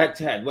four go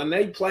head-to-head, when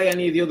they play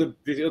any of the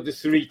other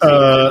three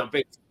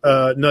teams...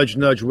 nudge,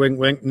 nudge, wink,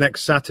 wink,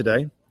 next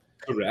Saturday.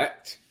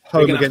 Correct.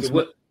 Home against...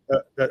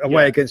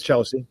 away against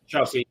Chelsea.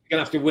 Chelsea, you're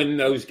going to have to win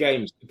those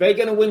games. If they're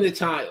going to win the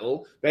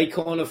title, they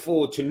can't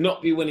afford to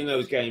not be winning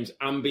those games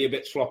and be a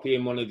bit sloppy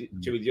in one of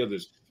two of the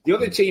others. The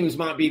other teams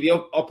might be the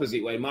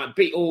opposite way, might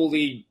beat all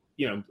the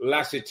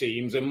lesser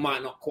teams and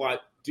might not quite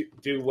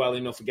do well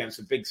enough against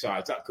the big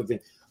sides. That could be...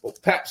 But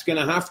Pep's going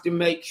to have to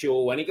make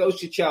sure when he goes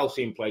to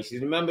Chelsea in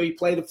places. Remember, he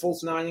played a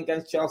false nine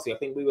against Chelsea. I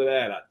think we were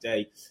there that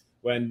day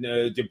when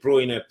De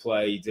Bruyne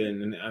played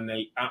and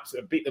they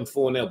absolutely beat them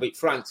 4-0, beat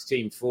Frank's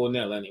team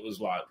 4-0. And it was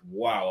like,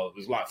 wow, it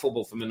was like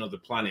football from another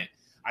planet.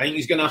 I think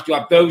he's going to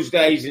have those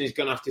days and he's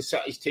going to have to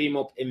set his team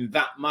up in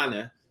that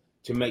manner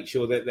to make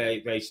sure that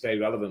they stay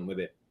relevant with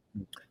it.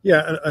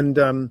 Yeah,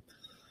 and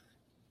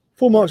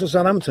full marks to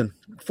Southampton.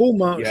 Full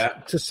marks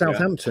to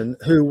Southampton,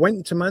 who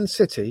went to Man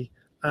City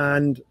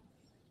and...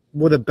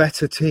 were a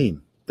better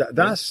team.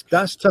 That's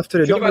tough to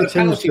do. Talk about the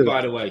penalty,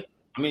 by the way.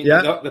 I mean,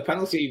 the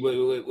penalty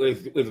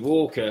with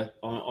Walker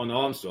on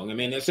Armstrong. I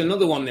mean, it's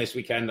another one this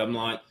weekend. I'm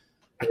like,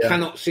 I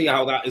cannot see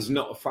how that is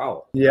not a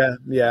foul. Yeah.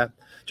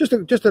 Just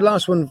the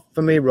last one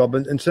for me, Rob.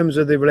 In terms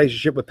of the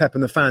relationship with Pep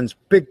and the fans,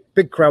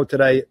 big crowd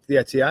today at the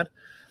Etihad.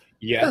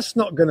 Yeah, that's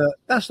not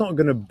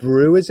gonna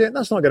brew, is it?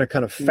 That's not gonna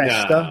kind of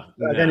fester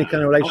any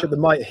kind of relationship that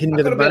might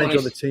hinder the manager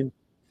or the team.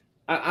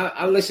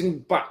 I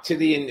listened back to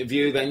the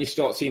interview, then you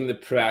start seeing the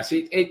press.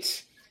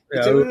 It's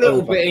a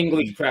little bit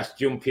English press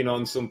jumping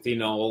on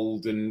something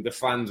old, and the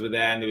fans were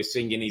there and they were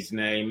singing his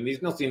name.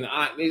 There's nothing.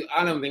 I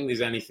don't think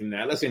there's anything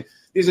there. Listen,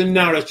 there's a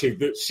narrative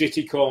that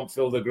City can't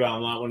fill the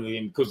ground like one of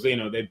them because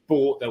they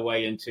bought their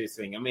way into a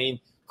thing. I mean,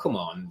 come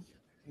on,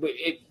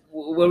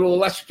 we're all.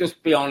 Let's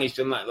just be honest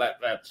and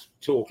let's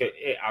talk it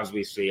as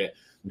we see it.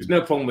 There's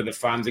no problem with the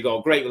fans. They've got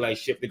a great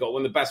relationship. They've got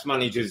one of the best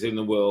managers in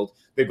the world.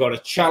 They've got a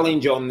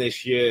challenge on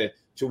this year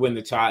to win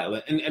the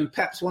title. And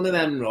Pep's one of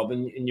them, Rob,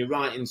 and you're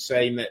right in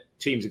saying that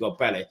teams have got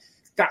better.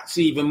 That's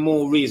even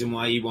more reason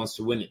why he wants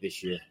to win it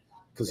this year.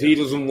 Because he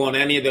doesn't want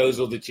any of those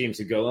other teams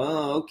to go,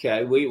 oh,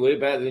 okay, we're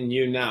better than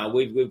you now.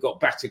 We've got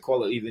better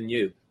quality than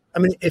you. I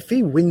mean, if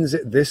he wins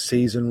it this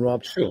season,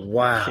 Rob,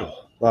 wow. Sure.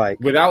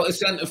 Like, without a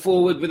centre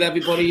forward, with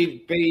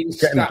everybody being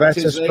getting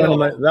better,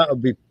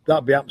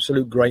 that'd be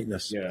absolute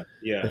greatness. Yeah.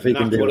 If he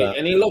can do that,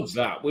 and he loves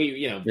that.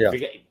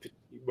 Forget,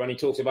 when he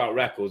talks about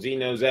records, he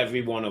knows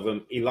every one of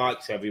them. He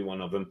likes every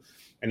one of them,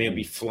 and he'll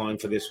be flying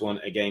for this one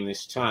again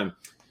this time.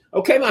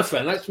 Okay, my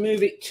friend, let's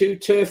move it to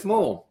Turf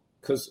Moor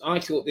because I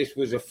thought this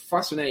was a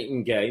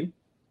fascinating game.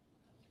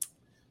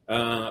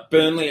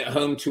 Burnley at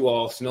home to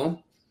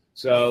Arsenal.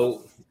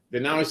 So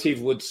the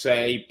narrative would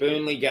say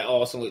Burnley get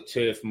Arsenal at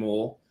Turf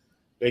Moor.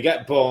 They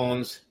get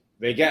Barnes,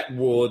 they get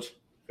Wood,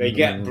 they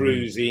get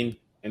bruising,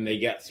 and they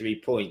get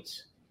 3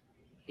 points.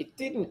 It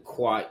didn't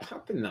quite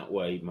happen that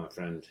way, my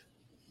friend.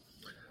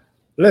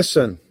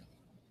 Listen,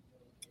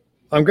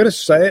 I'm going to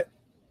say it.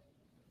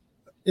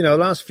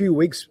 Last few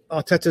weeks,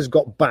 Arteta's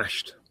got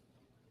bashed,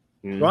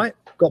 right?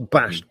 Got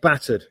bashed,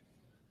 battered.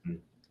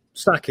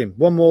 Sack him.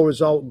 One more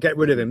result, get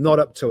rid of him. Not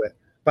up to it.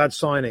 Bad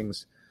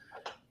signings.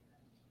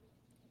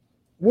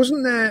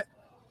 Wasn't there...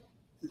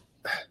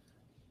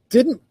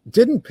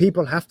 Didn't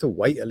people have to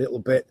wait a little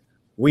bit?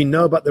 We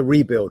know about the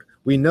rebuild.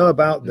 We know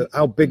about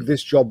how big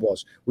this job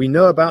was. We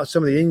know about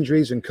some of the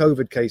injuries and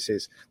COVID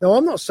cases. Now,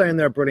 I'm not saying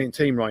they're a brilliant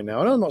team right now,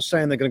 and I'm not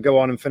saying they're going to go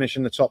on and finish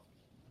in the top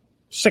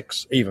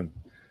 6 even.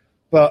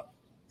 But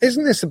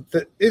isn't this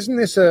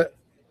a?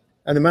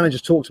 And the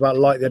manager's talked about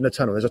light at the end of the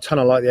tunnel. There's a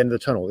tunnel light at the end of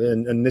the tunnel,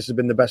 and this has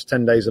been the best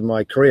 10 days of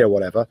my career,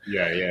 whatever.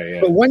 Yeah.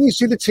 But when you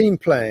see the team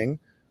playing,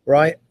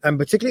 right, and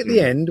particularly at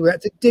the end, we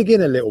had to dig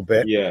in a little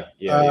bit.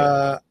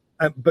 Yeah.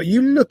 But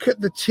you look at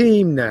the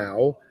team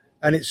now,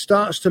 and it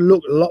starts to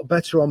look a lot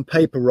better on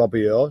paper,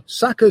 Robbie Earle.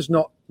 Saka's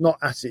not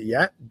at it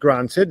yet,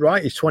 granted,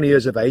 right? He's 20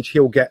 years of age.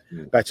 He'll get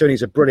better, and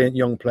he's a brilliant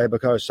young player,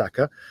 Bukayo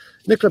Saka.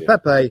 Nicola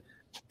Pepe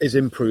is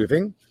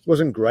improving.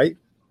 Wasn't great.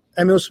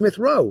 Emile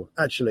Smith-Rowe,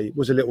 actually,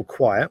 was a little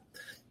quiet.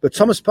 But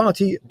Thomas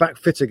Partey back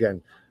fit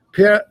again.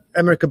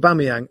 Pierre-Emerick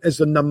Aubameyang is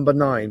the number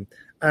 9.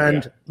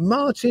 And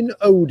Martin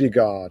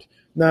Odegaard.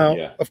 Now,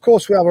 of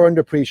course, we have our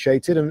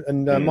underappreciated,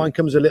 and mine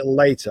comes a little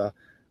later.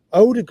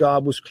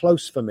 Odegaard was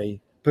close for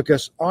me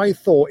because I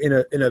thought in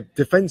a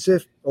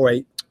defensive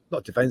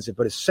not defensive,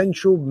 but a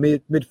central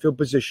midfield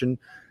position,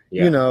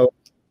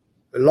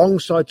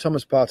 alongside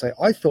Thomas Partey,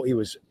 I thought he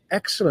was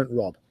excellent,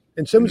 Rob,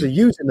 in terms of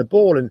using the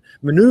ball and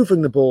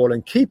manoeuvring the ball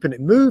and keeping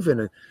it moving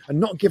and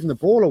not giving the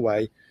ball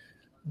away.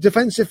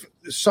 defensive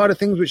side of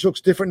things, which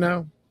looks different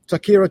now.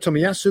 Takiro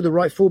Tomiyasu, the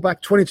right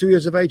fullback, 22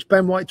 years of age.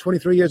 Ben White,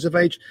 23 years of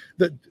age.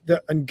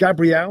 And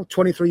Gabriel,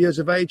 23 years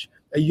of age.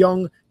 A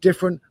young,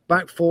 different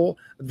back four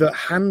that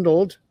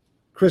handled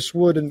Chris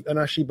Wood and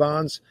Ashley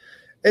Barnes.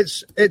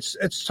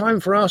 It's time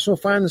for Arsenal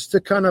fans to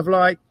kind of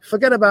like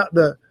forget about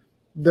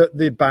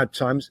the bad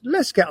times.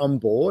 Let's get on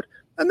board.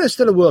 And there's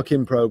still a work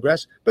in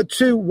progress. But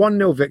 2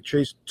 1-0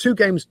 victories, 2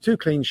 games, 2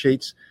 clean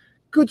sheets.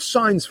 Good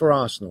signs for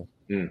Arsenal.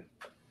 Mm.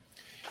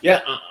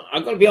 Yeah,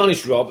 I've got to be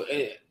honest, Rob.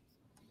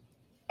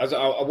 As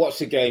I watched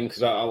the game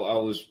because I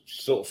was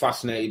sort of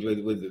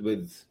fascinated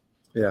with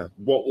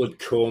what would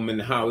come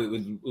and how it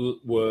would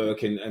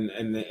work and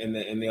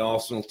the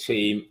Arsenal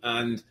team.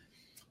 And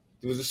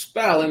there was a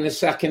spell in the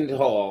second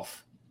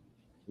half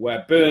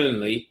where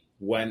Burnley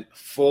went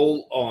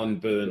full on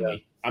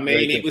Burnley. Yeah. I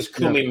mean, it was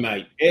coming,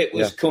 mate. It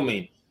was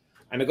coming.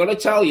 And I've got to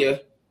tell you,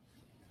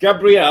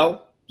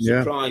 Gabriel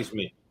surprised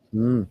me.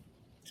 Mm.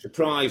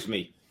 Surprised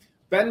me.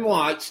 Ben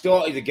White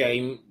started the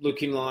game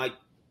looking like,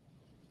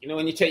 you know,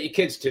 when you take your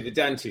kids to the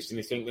dentist and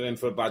you think they're in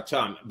for a bad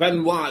time.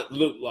 Ben White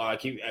looked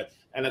like,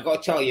 and I've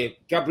got to tell you,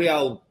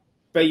 Gabriel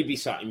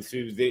babysat him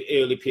through the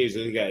early periods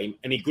of the game,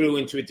 and he grew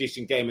into a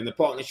decent game, and the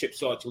partnership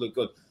started to look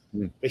good.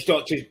 Mm. They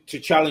started to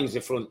challenge the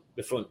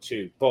front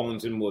two,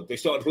 Barnes and Wood. They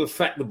started to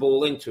affect the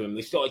ball into him.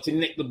 They started to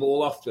nick the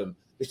ball off them.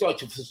 They started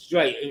to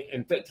frustrate.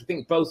 In fact, I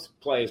think both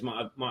players might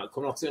have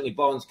come off. Certainly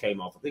Barnes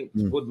came off. I think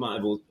Wood might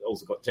have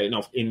also got taken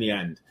off in the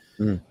end.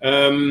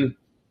 Mm.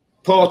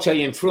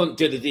 Partey in front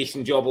did a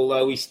decent job,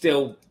 although he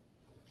still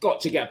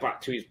got to get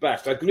back to his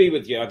best. I agree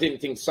with you. I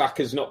didn't think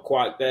Saka's not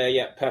quite there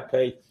yet.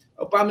 Pepe.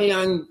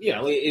 Aubameyang, you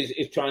know, is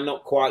trying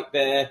not quite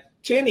there.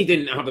 Tierney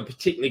didn't have a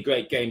particularly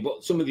great game,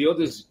 but some of the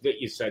others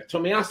that you said,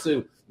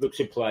 Tomiyasu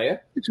looks a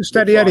player. It's a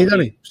steady Eddie,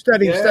 doesn't he?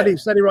 Steady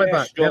right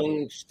back.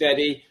 Strong,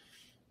 steady.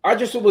 I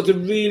just thought it was a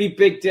really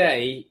big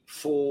day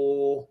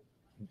for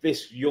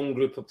this young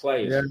group of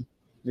players.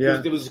 Yeah.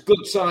 There was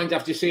good signs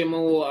after seeing them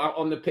all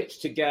on the pitch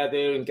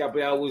together, and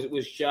Gabriel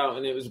was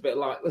shouting. It was a bit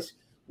like, listen,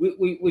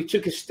 we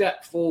took a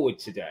step forward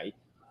today.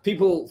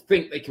 People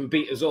think they can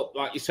beat us up,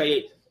 like you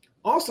say.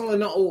 Arsenal are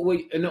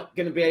not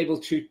going to be able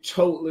to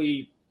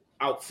totally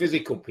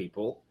out-physical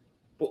people,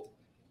 but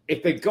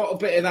if they've got a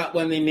bit of that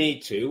when they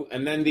need to,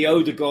 and then the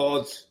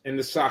Odegaards and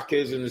the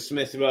Sakas and the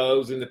Smith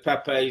Rowes and the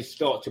Pepes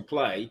start to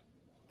play,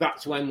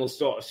 that's when we'll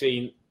start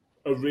seeing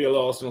a real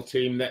Arsenal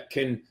team that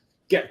can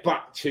get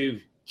back to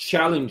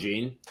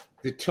challenging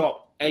the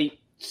top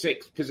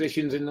 8-6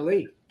 positions in the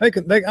league.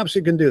 They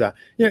absolutely can do that.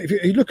 You know, if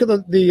you look at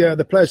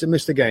the players that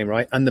missed the game,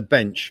 right, and the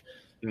bench,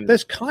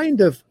 there's kind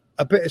of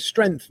a bit of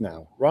strength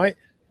now, right?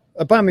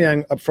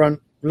 Aubameyang up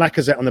front,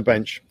 Lacazette on the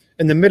bench.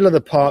 In the middle of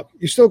the park,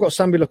 you've still got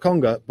Sambi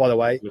Lokonga, by the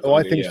way, who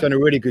I think has done a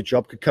really good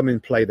job, could come in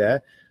and play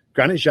there.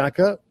 Granit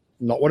Xhaka,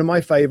 not one of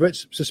my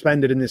favourites,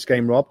 suspended in this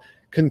game, Rob,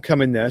 can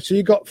come in there. So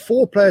you've got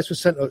 4 players for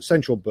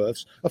central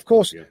berths. Of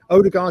course,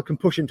 Odegaard can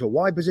push into a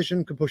wide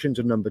position, can push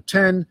into number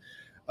 10.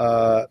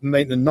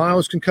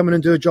 Maitland-Niles can come in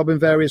and do a job in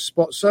various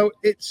spots. So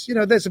it's, you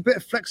know, there's a bit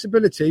of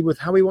flexibility with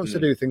how he wants to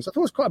do things. I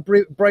thought it was quite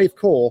a brave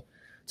call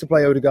to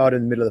play Odegaard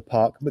in the middle of the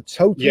park, but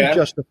totally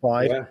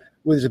justified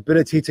with his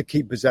ability to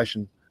keep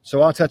possession. So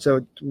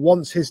Arteta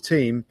wants his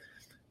team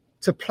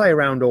to play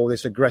around all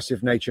this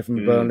aggressive nature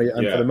from Burnley,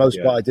 and for the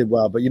most part, I did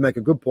well. But you make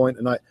a good point,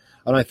 and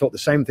I thought the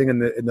same thing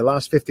in the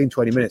last 15,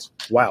 20 minutes.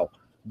 Wow,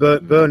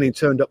 Burnley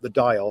turned up the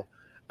dial,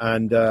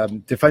 and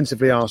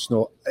defensively,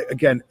 Arsenal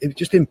again. It's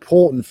just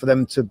important for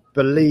them to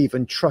believe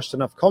and trust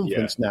enough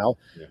confidence now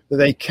that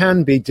they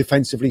can be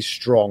defensively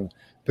strong,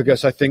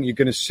 because I think you're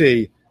going to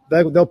see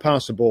they'll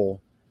pass the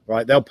ball,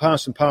 right? They'll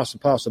pass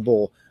the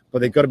ball, but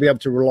they've got to be able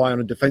to rely on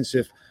a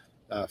defensive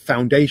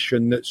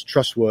foundation that's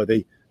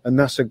trustworthy. And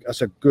that's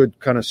a good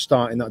kind of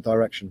start in that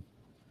direction.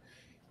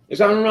 Is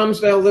Aaron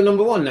Ramsdale the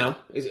number one now?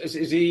 Is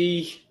it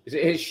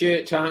his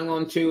shirt to hang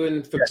on to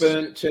and for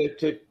Burnt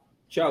to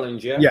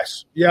challenge? Yeah.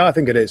 Yes. Yeah, I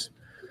think it is.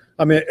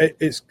 I mean,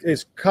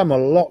 it's come a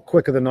lot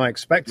quicker than I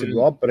expected,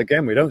 Rob. But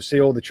again, we don't see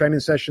all the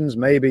training sessions.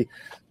 Maybe,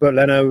 but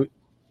Leno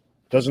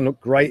doesn't look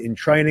great in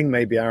training.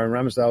 Maybe Aaron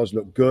Ramsdale's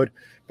look good,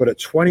 but at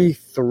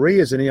 23,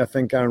 isn't he? I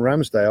think Aaron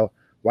Ramsdale.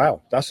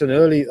 Wow, that's an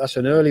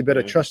early bit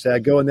of trust there.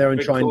 Go in there and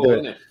try and do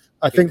it.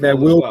 I think there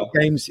will be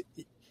games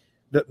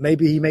that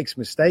maybe he makes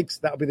mistakes.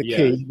 That'll be the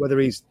key, whether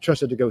he's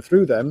trusted to go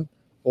through them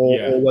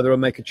or whether he'll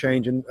make a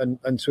change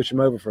and switch him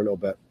over for a little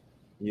bit.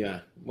 Yeah.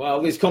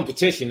 Well, there's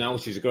competition now,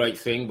 which is a great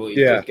thing, but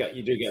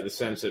you do get the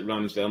sense that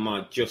Ramsdale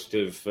might just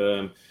have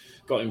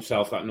got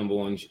himself that number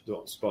one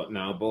spot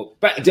now. But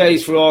better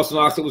days for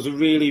Arsenal. I thought it was a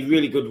really,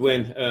 really good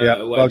win.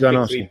 Well done,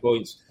 Arsenal. 3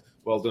 points.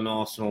 Well done,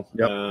 Arsenal.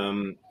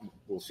 Yep.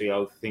 We'll see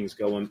how things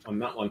go on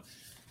that one.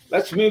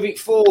 Let's move it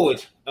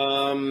forward.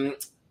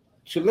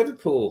 To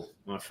Liverpool,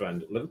 my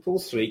friend. Liverpool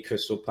 3,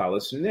 Crystal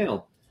Palace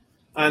 0.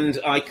 And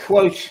I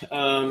quote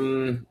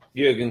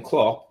Jurgen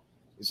Klopp,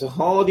 it's the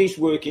hardest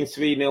working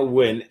 3-0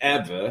 win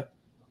ever,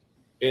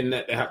 in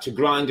that they had to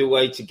grind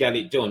away to get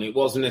it done. It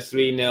wasn't a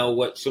 3-0,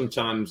 which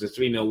sometimes a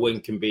 3-0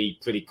 win can be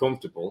pretty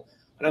comfortable.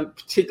 I don't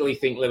particularly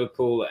think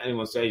Liverpool at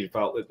anyone's stage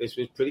felt that this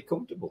was pretty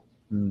comfortable.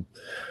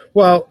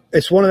 Well,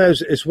 it's one of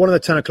the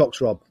 10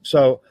 o'clocks, Rob.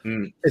 So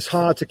it's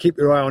hard to keep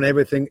your eye on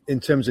everything in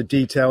terms of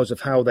details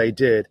of how they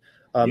did.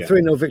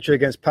 3-0 victory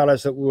against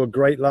Palace that were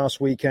great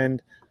last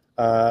weekend.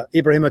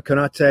 Ibrahima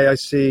Konate, I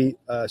see,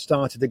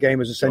 started the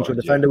game as a central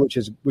defender, which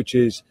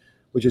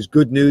is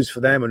good news for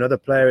them. Another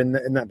player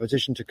in that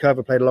position to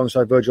cover, played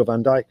alongside Virgil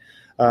van Dijk.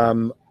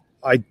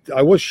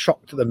 I was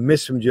shocked at the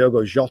miss from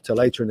Diogo Jota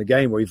later in the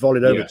game where he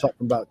volleyed over the top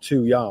from about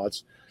 2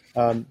 yards.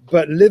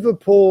 But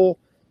Liverpool,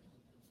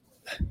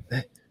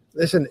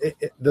 listen,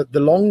 the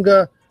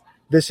longer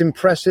this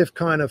impressive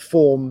kind of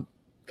form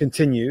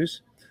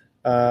continues,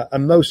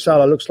 and Mo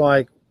Salah looks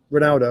like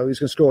Ronaldo, who's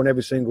going to score in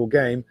every single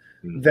game,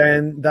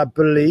 then that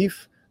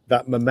belief,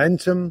 that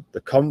momentum,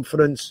 the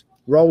confidence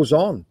rolls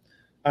on.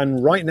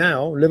 And right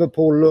now,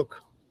 Liverpool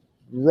look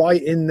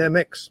right in the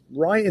mix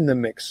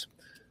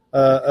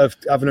of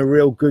having a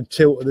real good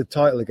tilt at the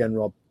title again,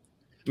 Rob.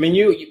 I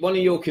mean, one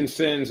of your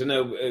concerns, I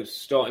know,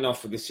 starting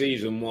off with the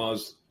season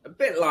was a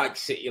bit like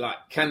City, like,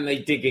 can they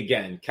dig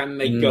again? Can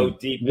they go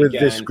deep with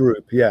again? With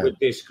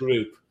this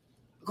group?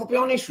 I've got to be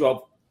honest,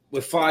 Rob,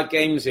 we're 5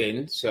 games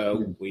in,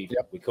 so we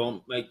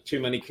can't make too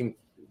many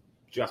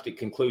drastic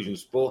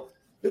conclusions, but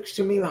it looks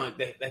to me like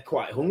they're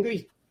quite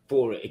hungry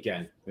for it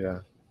again. Yeah.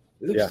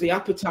 The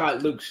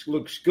appetite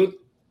looks good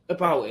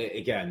about it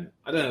again.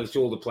 I don't know if it's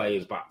all the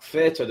players back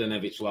fit. I don't know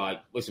if it's like,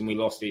 listen, we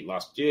lost it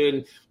last year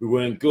and we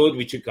weren't good.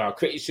 We took our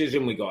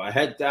criticism. We got our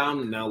head down.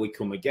 And now we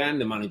come again.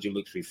 The manager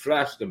looks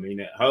refreshed. I mean,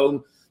 at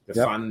home, the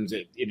fans,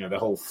 the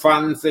whole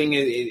fan thing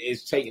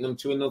is taking them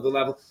to another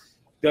level.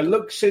 There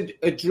looks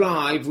a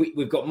drive.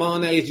 We've got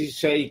Mane, as you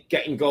say,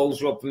 getting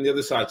goals, Rob, from the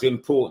other side is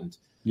important.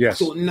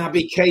 Yes. I thought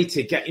Naby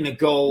Keita getting a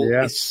goal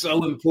is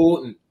so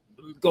important.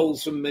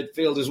 Goals from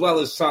midfield as well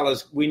as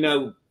Salah's. We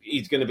know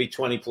he's going to be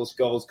 20-plus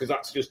goals because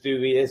that's just who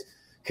he is.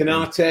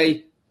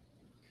 Konate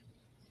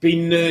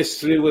being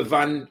nursed through with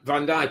Van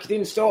Dijk. He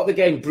didn't start the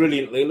game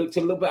brilliantly. Looked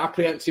a little bit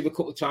apprehensive a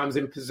couple of times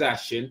in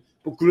possession,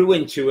 but grew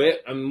into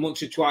it. And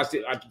once or twice,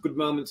 it had good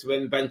moments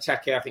when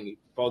Benteke, I think, he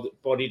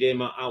bodied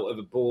him out of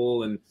a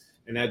ball, and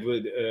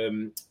Edward,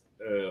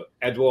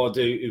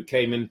 who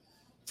came in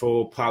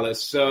for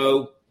Palace.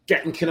 So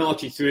getting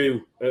Konate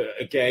through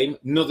a game,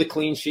 another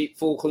clean sheet,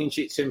 4 clean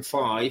sheets in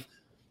 5.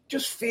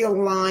 Just feel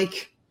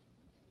like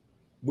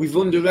we've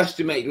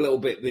underestimated a little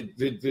bit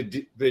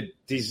the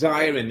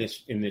desire in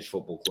this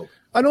football club.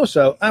 And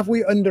also, have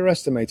we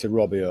underestimated,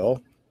 Robbie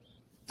Earle,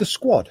 the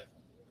squad?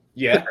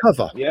 Yeah. The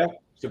cover. Yeah.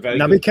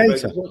 Naby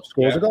Keita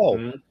scores a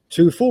goal.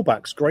 2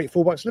 fullbacks, great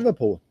fullbacks.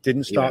 Liverpool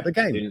didn't start the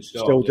game.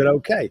 Still did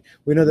okay.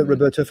 We know that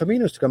Roberto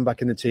Firmino's to come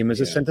back in the team as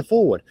a centre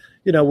forward.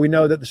 We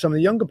know that some of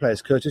the younger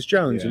players, Curtis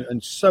Jones,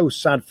 and so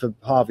sad for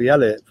Harvey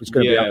Elliott, who's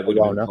going to be out for a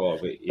while now.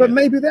 But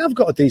maybe they have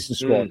got a decent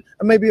squad.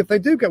 And maybe if they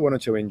do get 1 or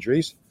 2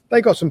 injuries,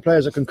 they got some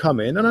players that can come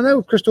in. And I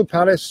know Crystal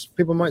Palace,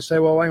 people might say,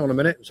 well, hang on a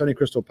minute, it's only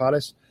Crystal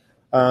Palace.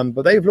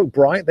 But they've looked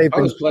bright. They've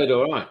played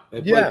all right.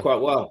 They played quite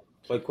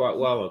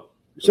well.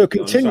 So it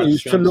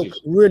continues to look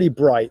really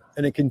bright,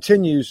 and it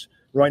continues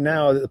right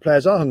now that the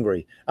players are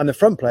hungry, and the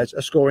front players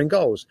are scoring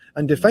goals.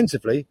 And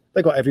defensively,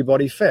 they got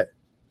everybody fit.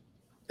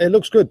 It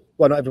looks good.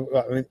 Well, not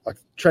everybody, I mean,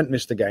 Trent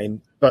missed the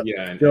game, but you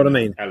know what I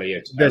mean?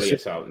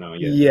 Elliott's out now,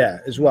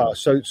 as well.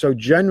 So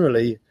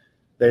generally,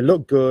 they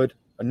look good.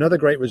 Another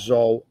great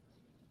result.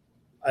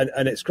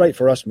 And it's great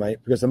for us, mate,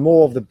 because the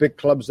more of the big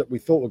clubs that we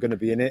thought were going to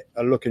be in it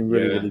are looking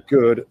really, really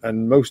good.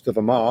 And most of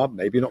them are,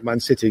 maybe not Man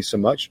City so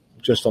much,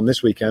 just on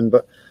this weekend.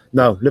 But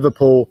no,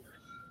 Liverpool,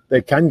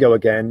 they can go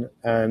again,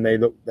 and they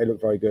look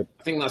very good.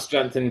 I think that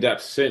strength and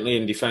depth, certainly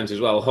in defence as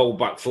well. Whole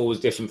back four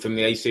was different from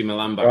the AC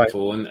Milan back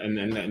four,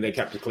 and they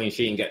kept a clean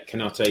sheet and get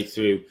Konate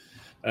through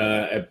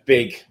a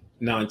big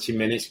 90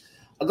 minutes.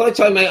 I've got to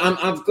tell you, mate,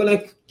 I'm going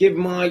to give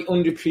my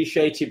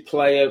underappreciated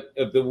player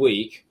of the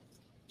week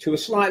to a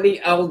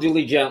slightly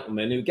elderly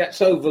gentleman who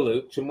gets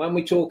overlooked. And when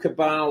we talk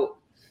about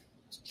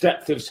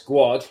depth of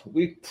squad,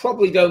 we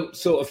probably don't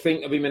sort of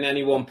think of him in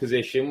any one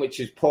position, which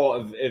is part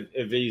of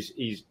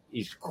his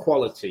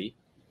quality.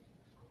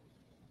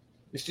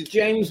 Mr.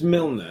 James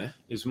Milner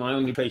is my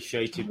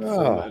underappreciated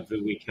performer of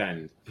the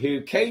weekend,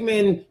 who came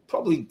in,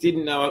 probably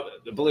didn't know,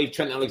 I believe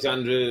Trent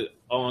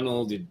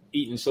Alexander-Arnold had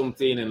eaten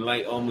something and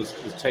late on was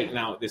taken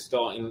out at the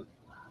starting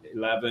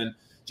 11.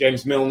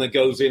 James Milner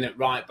goes in at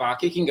right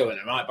back. He can go in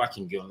at right back,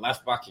 he can go in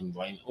left back, he can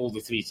play in all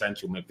the 3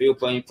 central midfield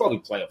playing. He'd probably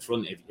play up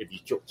front if you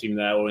chucked him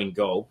there or in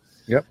goal.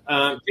 Yep.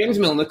 James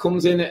Milner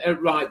comes in at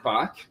right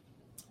back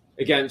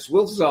against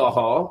Will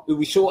Zaha, who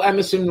we saw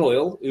Emerson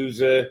Royal,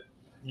 who's a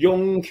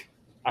young,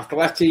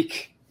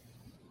 athletic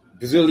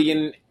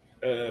Brazilian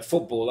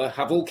footballer,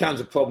 have all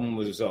kinds of problems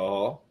with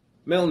Zaha.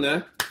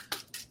 Milner.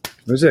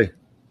 Was he?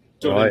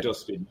 Done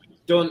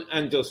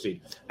and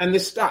dusted. And the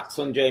stats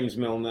on James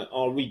Milner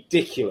are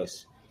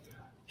ridiculous.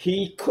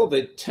 He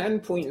covered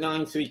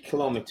 10.93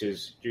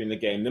 kilometres during the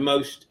game, the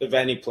most of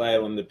any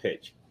player on the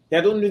pitch. He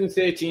had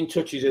 113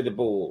 touches of the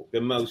ball, the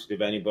most of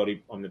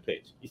anybody on the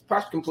pitch. His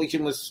pass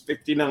completion was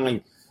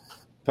 59%.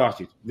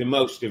 parties, the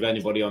most of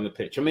anybody on the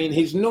pitch. I mean,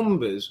 his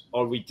numbers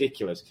are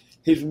ridiculous.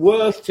 His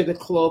worth to the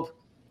club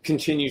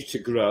continues to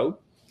grow.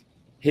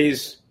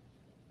 His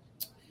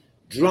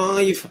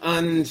drive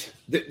and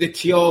the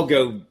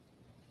Thiago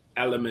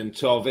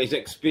element of his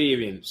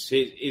experience,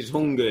 his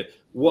hunger,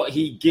 what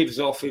he gives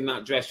off in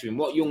that dressing room,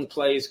 what young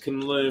players can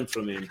learn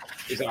from him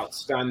is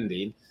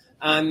outstanding.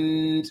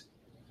 And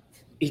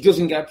he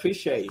doesn't get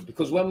appreciated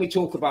because when we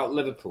talk about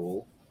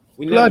Liverpool,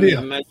 we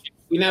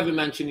never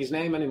mention his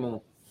name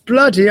anymore.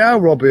 Bloody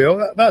hell, Robbie.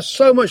 That's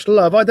so much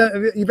love. I don't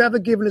think you've ever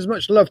given as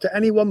much love to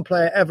any one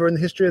player ever in the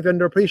history of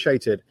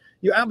underappreciated.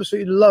 You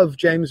absolutely love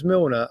James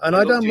Milner, and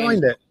I don't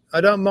mind it.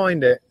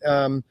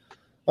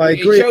 I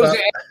agree. It shows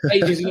that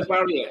age isn't a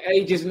barrier.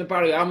 Age isn't a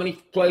barrier. How many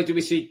players do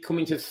we see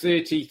coming to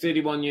 30,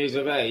 31 years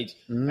of age,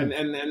 and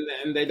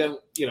they don't,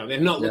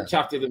 they've not looked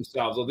after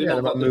themselves, or they've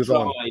not got the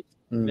drive.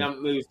 They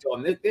haven't moved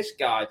on. This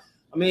guy,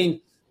 I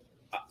mean,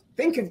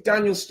 think of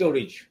Daniel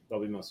Sturridge,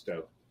 Robbie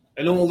Mustoe,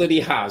 and all that he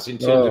has in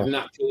terms of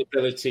natural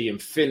ability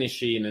and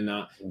finishing and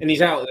that. And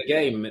he's out of the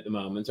game at the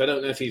moment. I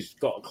don't know if he's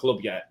got a club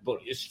yet, but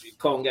he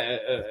can't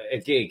get a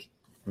gig.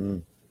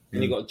 And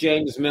you've got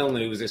James Milner,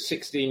 who was a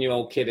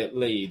 16-year-old kid at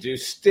Leeds,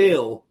 who's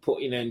still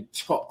putting in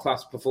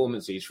top-class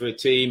performances for a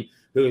team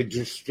who are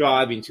just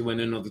striving to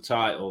win another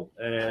title.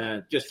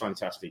 Just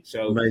fantastic.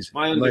 So amazing.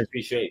 My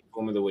underappreciated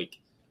form of the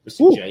week,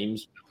 Mr.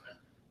 James.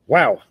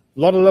 Wow, a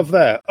lot of love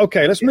there.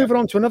 Okay, let's move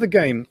on to another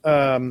game.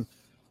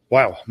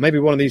 Wow, maybe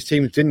one of these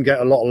teams didn't get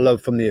a lot of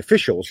love from the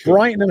officials.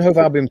 Brighton and Hove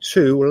Albion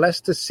 2,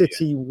 Leicester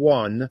City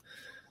 1.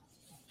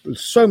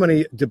 So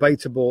many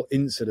debatable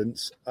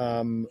incidents.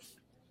 What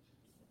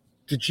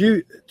did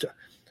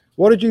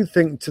you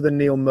think to the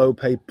Neil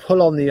Maupay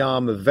pull on the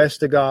arm of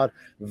Vestergaard?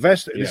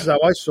 This is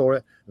how I saw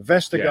it.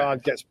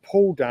 Vestergaard gets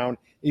pulled down.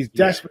 He's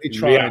desperately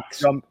trying to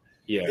jump.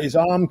 Yeah. His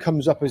arm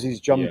comes up as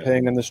he's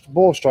jumping, and the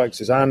ball strikes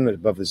his hand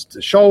above his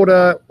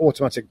shoulder.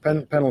 Automatic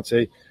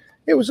penalty.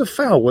 It was a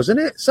foul, wasn't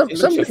it? It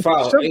looks a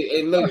foul.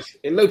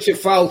 It looks a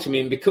foul to me,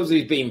 and because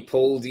he's being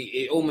pulled,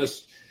 it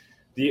almost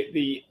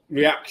the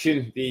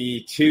reaction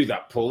to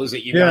that pull is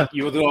that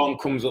your other arm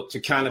comes up to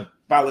kind of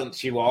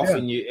balance you off,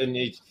 and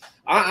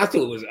I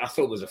thought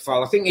it was a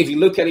foul. I think if you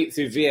look at it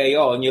through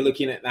VAR and you're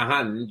looking at the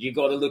hand, you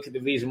got to look at the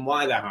reason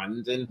why the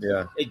hand, and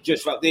it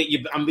just felt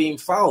I'm being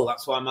fouled.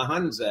 That's why my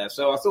hand's there.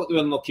 So I thought they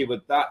were unlucky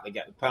with that. They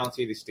get the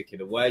penalty, they stick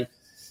it away,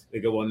 they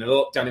go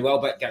 1-0 up. Danny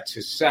Welbeck gets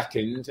his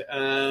second,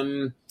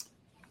 and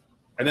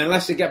then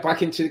Leicester get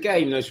back into the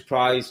game. No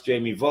surprise,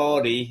 Jamie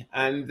Vardy,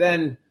 and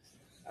then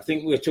I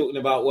think we were talking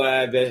about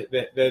where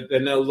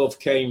the no love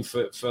came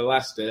for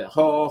Leicester.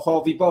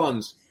 Harvey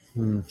Barnes.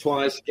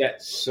 Twice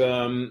gets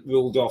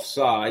ruled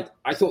offside.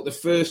 I thought the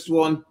first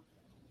one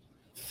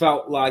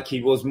felt like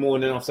he was more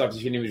than an offside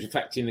position. He was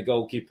affecting the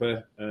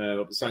goalkeeper,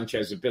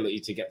 Sanchez's ability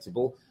to get to the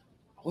ball.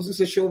 I wasn't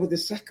so sure with the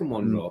second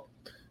one, Rob.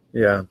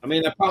 Yeah. I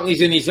mean, apparently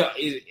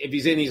if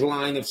he's in his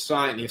line of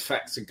sight and he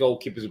affects the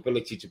goalkeeper's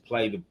ability to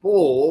play the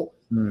ball,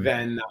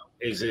 then that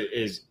is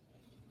the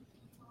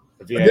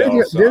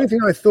only thing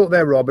I thought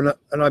there, Rob, and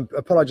I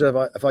apologise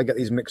if I get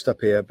these mixed up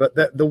here, but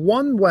the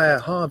one where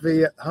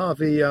Harvey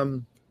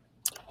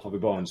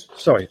Barnes.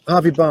 Sorry,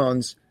 Harvey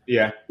Barnes.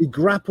 Yeah. He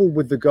grappled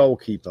with the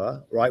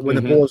goalkeeper, right, when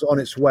the ball's on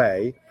its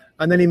way,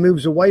 and then he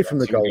moves away from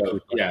the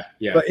goalkeeper.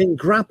 Yeah. But in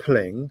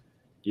grappling,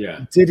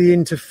 did he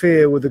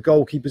interfere with the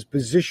goalkeeper's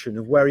position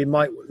of where he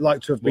might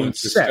like to have been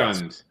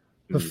set?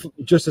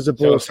 Just as a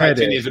ball's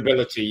headed. His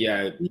ability,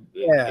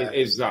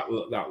 is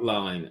that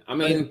line. I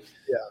mean...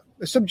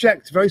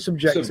 Very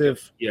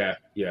subjective. Yeah.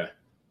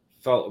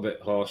 Felt a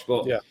bit harsh.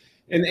 But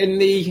in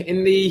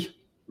the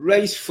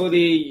race for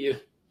the...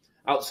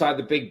 outside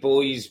the big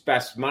boys'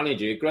 best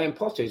manager, Graham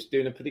Potter's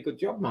doing a pretty good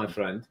job, my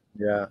friend.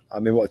 Yeah, I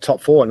mean,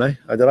 top four, aren't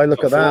they? Did I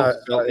look at that?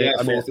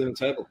 Fourth in the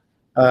table.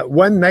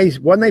 When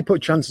they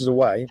put chances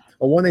away,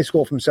 or when they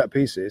score from set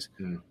pieces,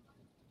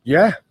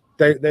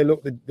 they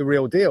look the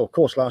real deal. Of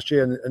course, last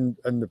year and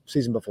the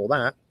season before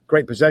that,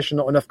 great possession,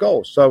 not enough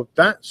goals. So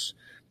that's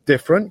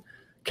different.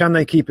 Can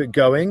they keep it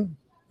going?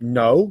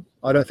 No,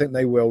 I don't think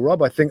they will,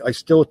 Rob. I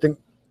still think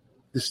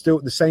there's still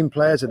the same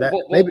players are there.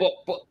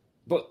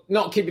 But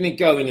not keeping it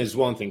going is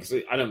one thing,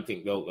 because I don't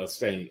think they'll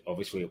stay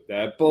obviously up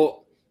there. But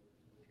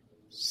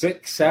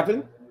 6,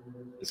 7,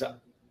 is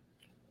that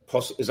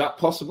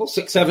possible?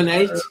 6, 7,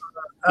 8.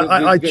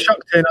 I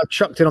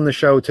chucked in on the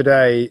show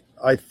today.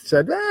 I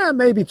said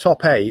maybe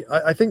top 8.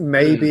 I think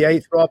maybe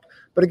 8th, Rob.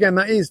 But again,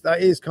 that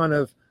is kind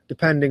of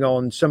depending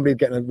on somebody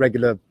getting a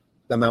regular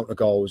amount of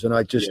goals. And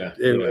I just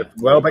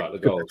Welbeck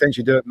could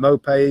potentially do it.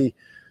 Maupay,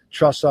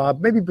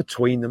 Trossard, maybe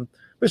between them.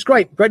 But it's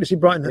great to see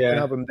Brighton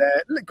have them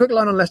there. Quick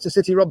line on Leicester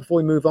City, Rob, before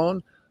we move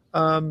on.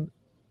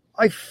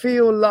 I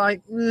feel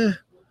like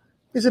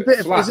it's a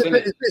bit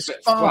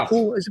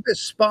sparkle. It's a bit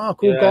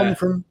sparkle gone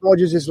from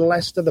Rodgers'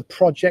 Leicester. The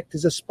project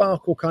is a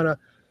sparkle kind of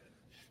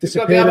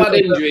disappeared. They've had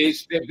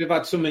injuries. They've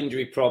had some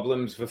injury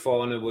problems.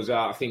 Fofana was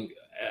out. I think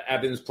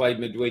Evans played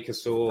midweek or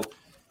so.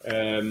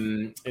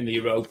 in the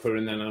Europa,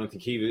 and then I don't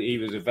think he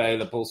was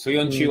available. So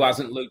Yunchu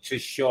hasn't looked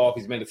as sharp.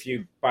 He's made a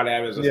few bad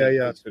errors, I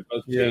think, for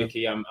both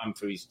Turkey and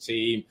for his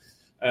team.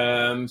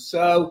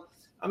 So,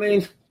 I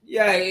mean,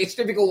 yeah, it's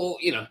difficult.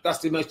 That's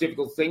the most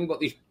difficult thing. But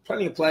there's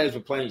plenty of players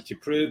with plenty to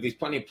prove. There's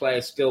plenty of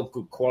players still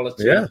good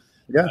quality. Yeah.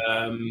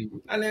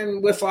 And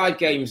then we're 5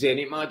 games in.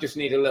 It might just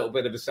need a little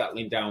bit of a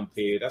settling down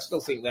period. I still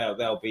think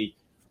they'll be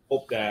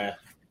up there,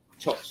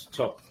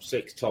 top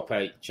 6, top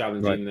 8,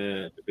 challenging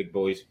the big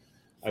boys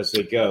as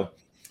they go.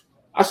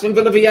 Aston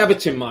Villa v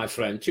Everton, my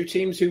friend. 2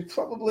 teams who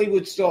probably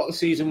would start the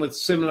season with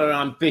similar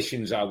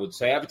ambitions, I would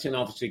say. Everton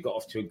obviously got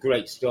off to a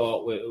great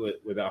start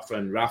with our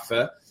friend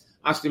Rafa.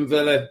 Aston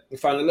Villa, we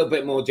found it a little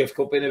bit more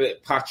difficult, been a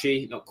bit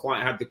patchy, not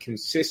quite had the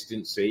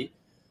consistency.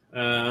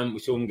 We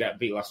saw them get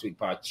beat last week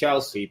by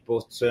Chelsea.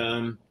 But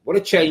what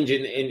a change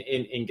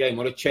in game.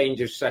 What a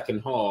change of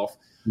second half.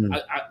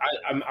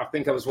 I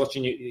think I was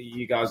watching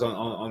you guys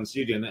on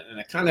studio,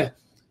 and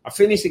I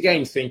finished the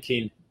game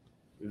thinking,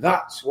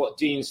 that's what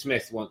Dean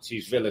Smith wants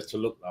his Villa to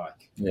look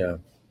like. Yeah.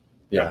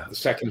 The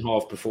second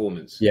half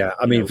performance. Yeah,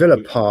 I mean,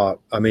 Villa Park,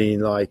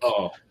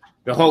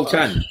 the whole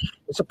 10.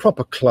 It's a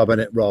proper club, isn't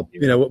it, Rob?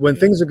 When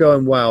things are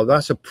going well,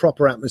 that's a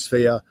proper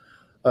atmosphere.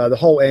 The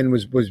whole end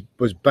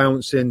was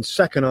bouncing.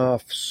 Second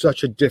half,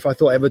 such a diff. I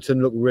thought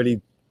Everton looked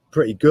really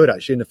pretty good,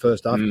 actually, in the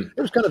first half.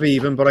 It was kind of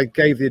even, but I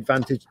gave the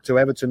advantage to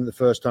Everton in the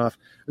first half. A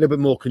little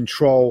bit more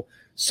control,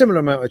 similar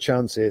amount of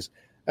chances.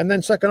 And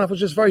then second half was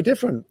just very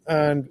different.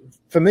 And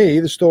for me,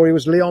 the story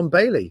was Leon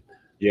Bailey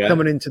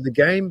coming into the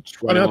game.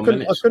 I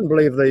couldn't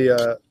believe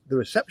the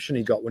reception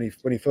he got when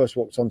he first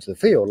walked onto the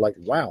field. Like,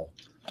 wow,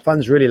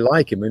 fans really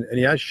like him. And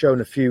he has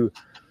shown a few,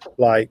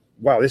 wow,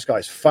 this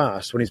guy's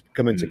fast when he's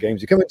come into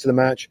games. He come into the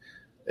match,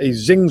 he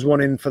zings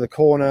one in for the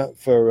corner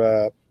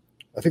for,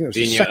 I think it was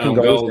the second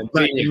goal.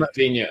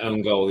 Digne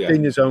own goal, yeah.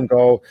 Digne's own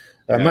goal.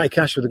 Matty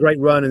Cash with a great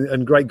run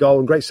and great goal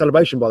and great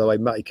celebration, by the way,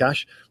 Matty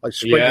Cash,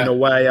 sprinting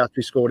away after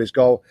he scored his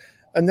goal.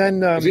 And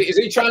then... is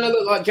he trying to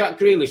look like Jack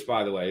Grealish,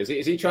 by the way? Is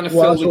he trying to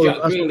fill the Jack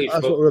Grealish?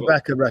 That's what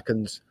Rebecca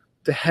reckons.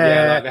 The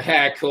hair... the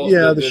haircut,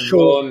 the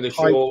short, run, the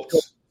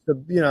shorts.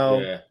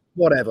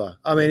 Whatever.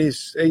 I mean,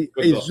 he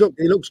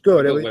looks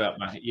good.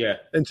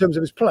 In terms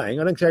of his playing,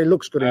 I don't say he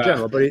looks good in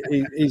general, but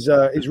he's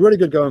really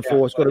good going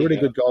forward. He's got a really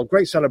good goal,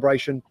 great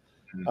celebration.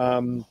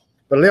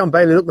 But Leon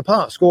Bailey looked the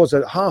part, scores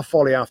a half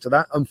volley after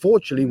that.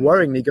 Unfortunately,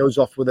 worryingly, goes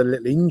off with a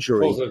little injury.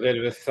 Pulls a bit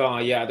of a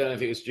thigh, I don't know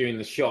if it was during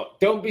the shot.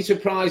 Don't be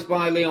surprised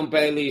by Leon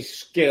Bailey's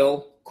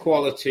skill,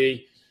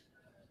 quality,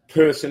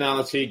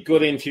 personality,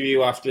 good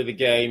interview after the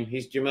game.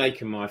 He's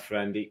Jamaican, my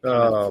friend. He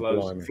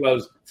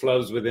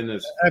flows within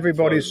us.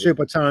 Everybody's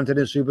super talented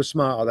and super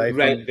smart, are they?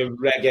 The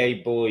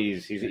reggae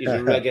boys. He's a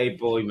reggae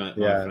boy, my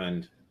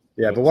friend.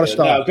 Yeah, but what a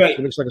start! Great,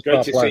 he looks like a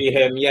great star to player. see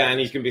him. Yeah, and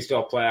he's going to be a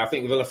star player. I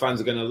think the Villa fans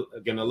are going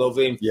to love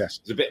him. Yes,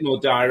 he's a bit more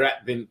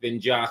direct than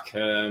Jack.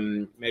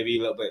 Maybe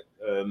a little bit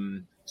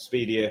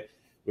speedier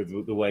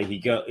with the way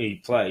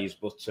he plays.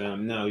 But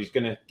no, he's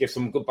going to give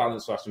some good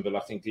balance to Aston Villa.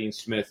 I think Dean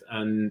Smith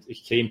and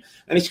his team,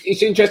 and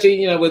it's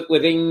interesting,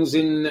 with Ings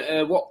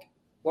and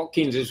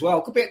Watkins as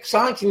well. Could be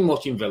exciting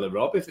watching Villa,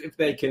 Rob, if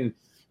they can.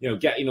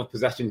 Get enough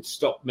possession to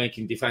stop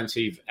making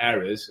defensive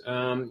errors.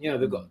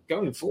 They've got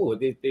going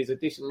forward. There's a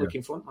decent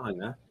looking front line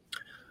there.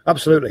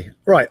 Absolutely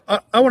right.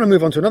 I want to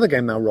move on to another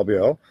game now, Robbie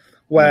Earle,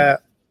 where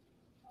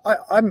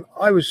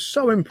I was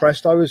so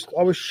impressed. I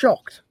was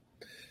shocked.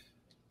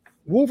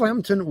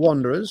 Wolverhampton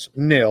Wanderers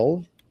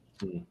 0,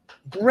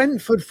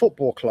 Brentford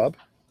Football Club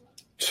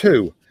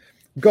 2.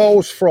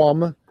 Goals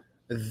from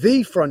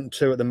the front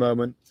two at the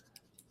moment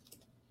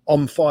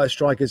on fire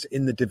strikers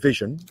in the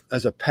division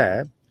as a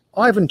pair.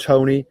 Ivan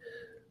Toney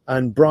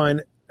and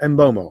Brian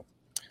Mbomo.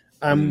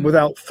 And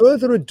without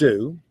further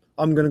ado,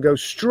 I'm going to go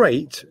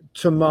straight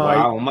to my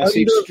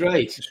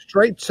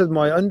straight to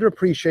my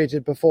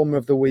underappreciated performer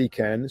of the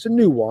weekend. It's a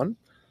new one.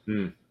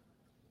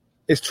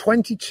 It's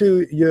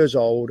 22 years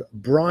old,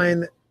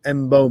 Brian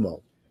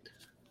Mbomo,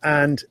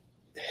 and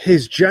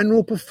his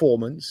general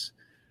performance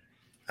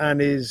and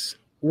his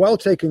well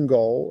taken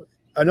goal,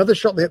 another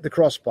shot that hit the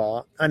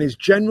crossbar, and his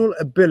general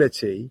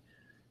ability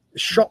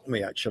shocked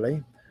me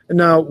actually.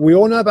 Now, we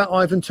all know about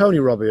Ivan Toney,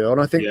 Robbie, and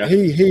I think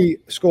he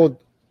scored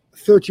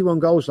 31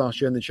 goals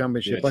last year in the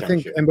Championship. I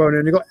think Mbomo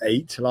only got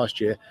 8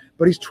 last year,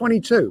 but he's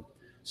 22,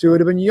 so he would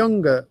have been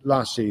younger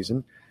last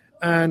season.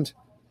 And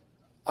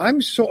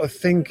I'm sort of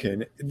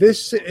thinking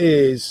this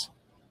is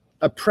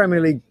a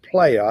Premier League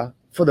player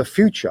for the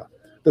future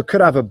that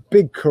could have a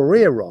big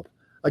career, Rob.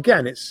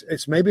 Again,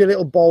 it's maybe a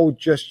little bold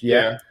just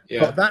yet,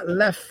 but that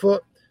left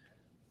foot,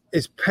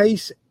 his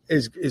pace,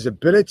 his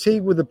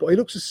ability with the ball. He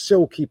looks a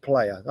silky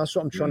player. That's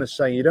what I'm trying to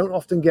say. You don't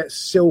often get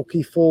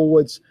silky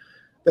forwards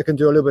that can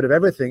do a little bit of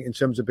everything in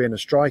terms of being a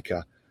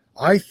striker.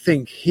 I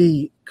think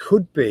he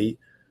could be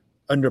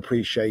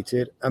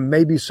underappreciated and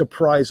maybe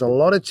surprise a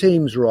lot of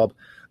teams, Rob.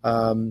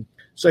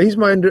 So he's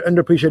my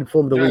underappreciated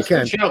performer of the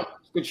weekend.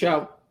 Good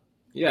shout.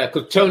 Yeah,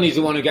 because Tony's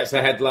the one who gets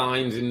the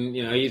headlines, and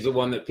he's the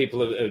one that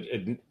people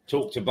have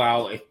talked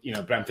about. If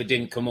Brentford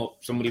didn't come up,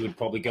 somebody would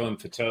probably go in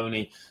for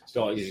Tony.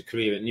 Started his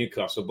career at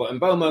Newcastle, but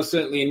Mbeumo's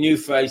certainly a new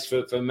face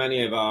for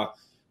many of our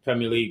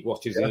Premier League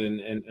watchers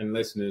and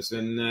listeners.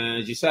 And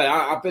as you say,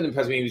 I've been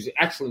impressed. He was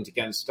excellent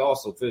against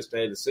Arsenal first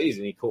day of the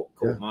season. He caught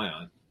my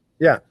eye.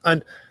 Yeah,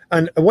 and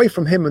away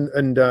from him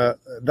and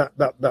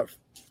that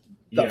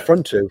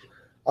front two,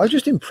 I was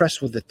just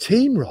impressed with the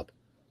team, Rob.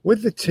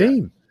 With the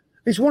team. Yeah.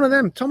 He's one of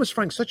them. Thomas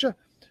Frank's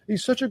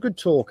he's such a good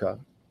talker,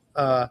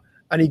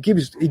 and he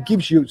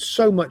gives you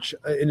so much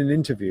in an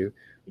interview.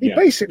 He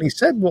basically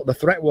said what the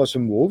threat was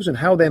from Wolves and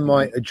how they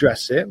might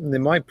address it, and they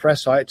might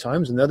press high at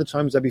times, and other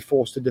times they'll be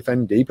forced to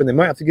defend deep, and they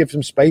might have to give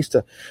some space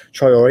to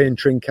Traore and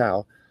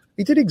Trincao.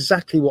 He did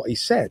exactly what he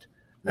said,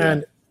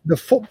 and the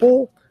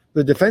football,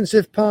 the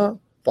defensive part,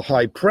 the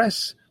high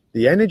press,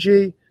 the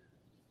energy.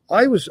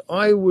 I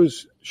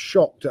was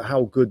shocked at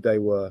how good they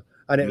were,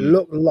 and it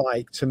looked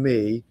like to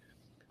me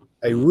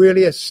a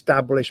really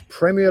established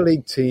Premier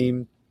League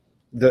team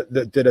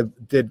that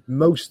did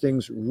most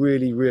things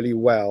really, really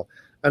well.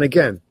 And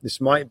again,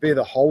 this might be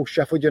the whole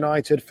Sheffield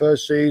United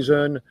first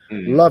season.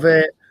 Love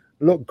it,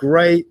 look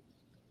great,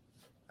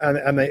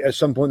 and they, at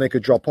some point they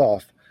could drop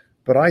off.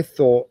 But I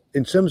thought,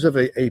 in terms of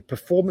a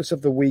performance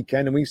of the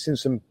weekend, and we've seen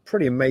some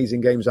pretty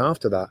amazing games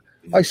after that,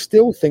 I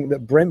still think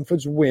that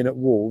Brentford's win at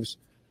Wolves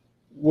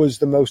was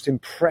the most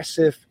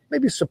impressive,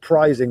 maybe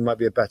surprising might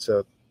be a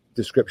better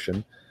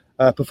description,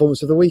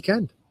 performance of the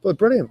weekend. But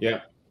brilliant.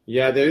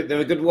 Yeah, they're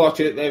a good watch.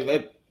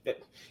 They're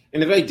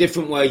in a very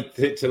different way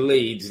to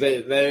Leeds.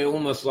 They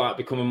almost like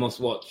become a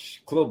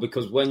must-watch club,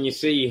 because when you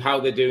see how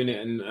they're doing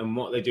it and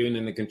what they're doing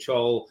in the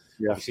control,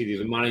 obviously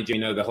there's a manager,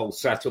 the whole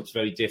setup's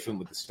very different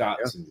with the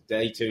stats and the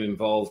data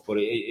involved, but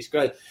it's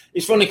great.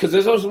 It's funny because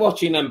as I was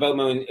watching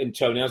Mbeumo and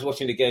Tony, I was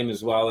watching the game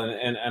as well,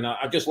 and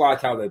I just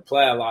like how they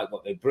play. I like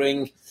what they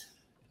bring.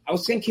 I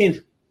was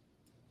thinking,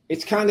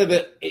 it's kind of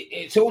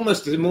it's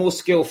almost a more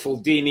skillful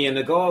Deeney and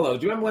Nagalo.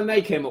 Do you remember when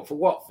they came up for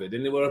Watford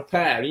and they were a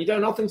pair? And you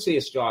don't often see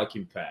a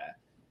striking pair.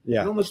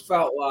 Yeah. It almost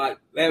felt like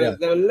they're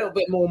a little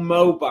bit more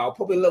mobile,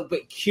 probably a little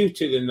bit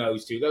cuter than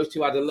those two. Those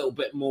two had a little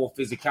bit more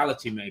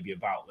physicality maybe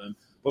about them.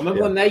 But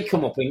remember when they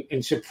come up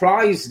and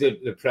surprise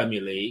the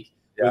Premier League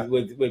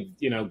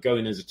with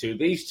going as a two?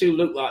 These two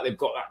look like they've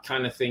got that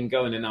kind of thing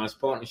going, a nice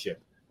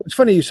partnership. It's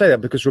funny you say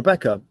that, because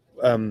Rebecca,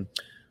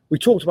 we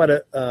talked about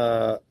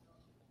it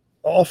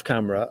off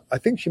camera. I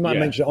think she might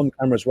mention it on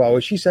camera as well.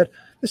 She said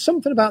there's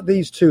something about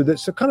these two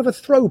that's a kind of a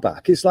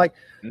throwback. It's like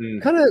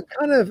kind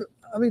of.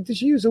 I mean,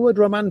 did you use the word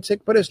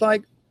romantic? But it's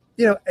like,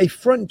 a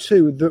front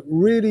two that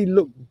really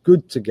look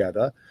good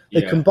together.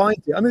 They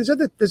combined it. I mean,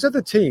 there's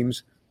other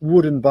teams,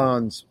 Wood and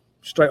Barnes,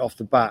 straight off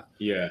the bat.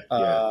 Maybe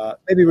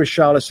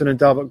Richarlison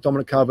and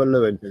Dominic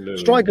Calvert-Lewin.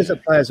 Strikers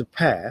that play as a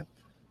pair.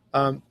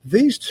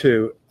 These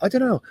two, I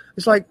don't know.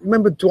 It's like,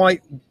 remember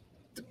Dwight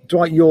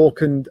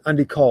York and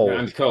Andy Cole.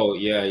 Andy Cole,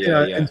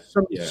 And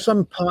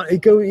some part,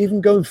 even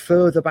going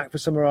further back for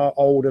some of our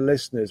older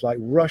listeners, like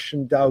Rush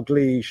and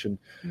Dalglish, and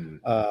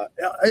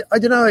I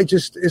don't know.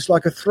 It's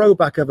like a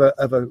throwback of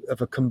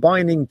a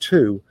combining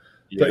two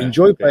that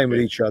enjoy playing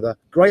with each other,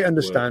 great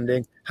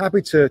understanding,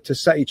 happy to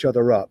set each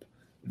other up.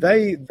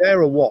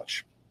 They're a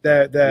watch.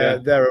 They're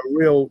a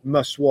real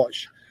must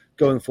watch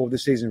going forward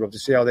this season, Rob, to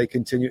see how they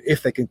continue,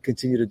 if they can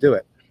continue to do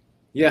it.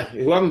 Yeah,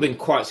 who haven't been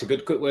quite so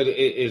good. Quick word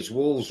is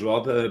Wolves,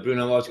 Rob.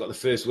 Bruno Lage got the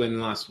first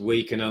win last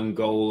week, an own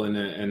goal and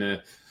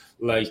a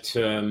late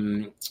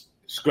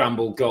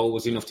scramble goal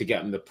was enough to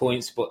get them the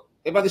points. But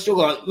they've had a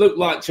struggle. Look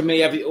like to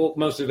me,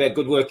 most of their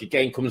good work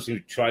again comes through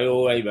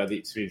Traore, whether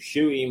it's through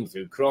shooting,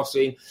 through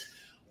crossing.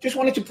 Just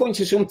wanted to point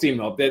to something,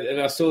 Rob, that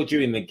I saw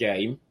during the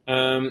game,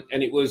 and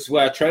it was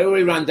where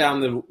Traore ran down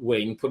the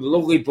wing, put a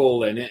lovely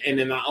ball in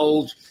that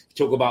old,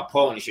 talk about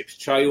partnerships,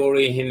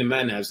 Traore and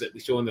Jimenez that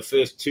we saw in the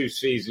first two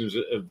seasons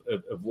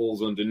of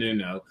Wolves under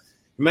Nuno.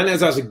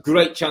 Jimenez has a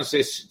great chance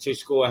to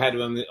score a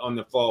header on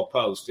the far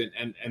post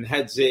and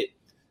heads it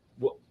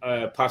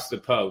past the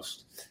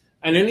post.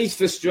 And in his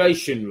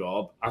frustration,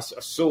 Rob, I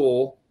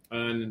saw,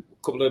 and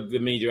a couple of the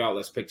media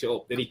outlets picked it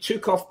up, that he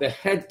took off the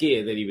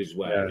headgear that he was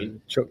wearing,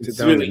 chucked it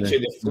threw down it to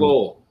the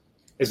floor,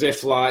 as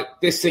if like,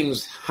 this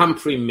thing's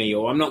hampering me,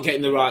 or I'm not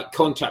getting the right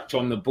contact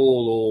on the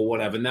ball, or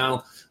whatever.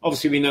 Now,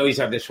 obviously, we know he's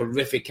had this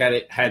horrific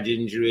head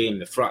injury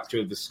and the fracture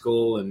of the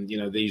skull, and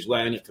he's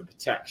wearing it for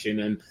protection,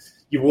 and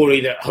you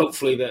worry that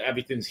hopefully that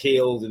everything's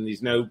healed and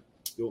there's no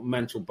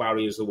mental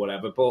barriers or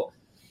whatever. But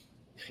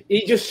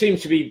he just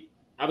seems to be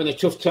having a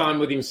tough time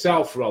with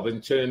himself, Rob,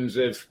 in terms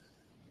of,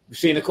 we've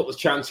seen a couple of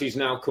chances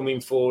now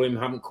coming for him,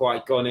 haven't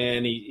quite gone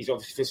in. He's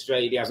obviously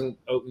frustrated. He hasn't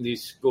opened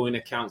his scoring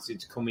account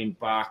since coming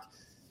back.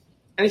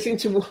 Anything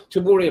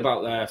to worry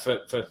about there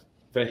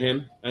for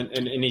him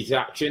and his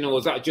action, or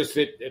is that just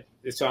the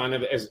sign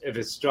of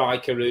a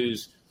striker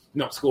who's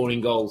not scoring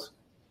goals?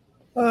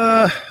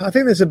 I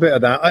think there's a bit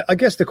of that. I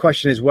guess the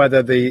question is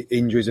whether the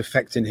injury is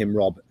affecting him,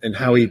 Rob, and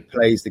how he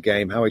plays the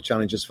game, how he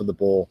challenges for the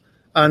ball.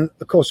 And,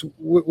 of course,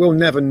 we'll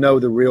never know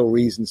the real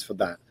reasons for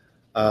that.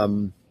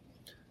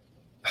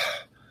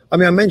 I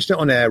mean, I mentioned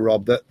it on air,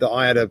 Rob, that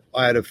I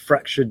had a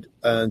fractured,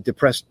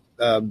 depressed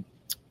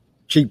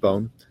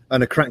cheekbone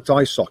and a cracked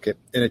eye socket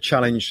in a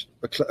challenge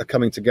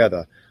coming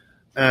together.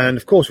 And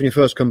of course, when you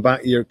first come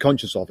back, you're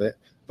conscious of it.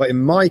 But in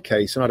my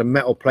case, I had a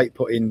metal plate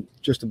put in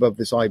just above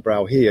this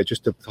eyebrow here,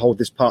 just to hold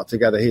this part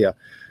together here.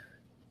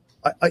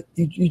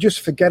 You just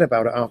forget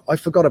about it. I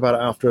forgot about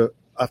it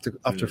after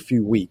a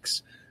few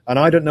weeks. And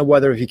I don't know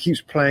whether if he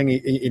keeps playing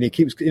and he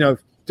keeps,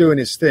 doing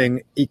his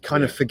thing, he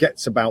kind of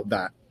forgets about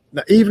that.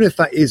 Now, even if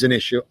that is an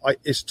issue,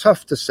 it's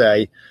tough to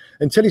say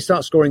until he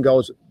starts scoring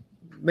goals.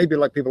 Maybe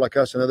like people like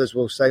us and others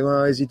will say,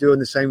 well, is he doing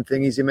the same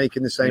thing? Is he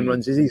making the same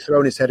runs? Is he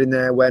throwing his head in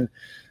there when,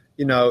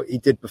 he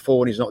did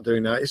before and he's not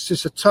doing that? It's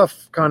just a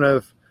tough kind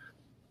of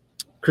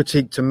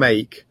critique to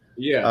make.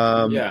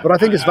 But I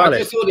think it's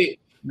valid.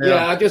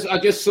 I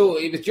just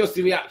thought it was just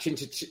the reaction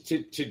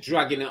to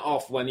dragging it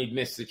off when he'd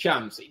missed the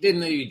chance. He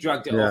didn't know he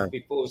dragged it off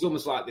before. It was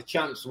almost like the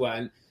chance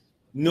went.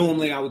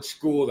 Normally I would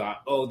score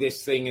that. Oh,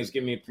 this thing has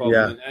given me a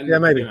problem.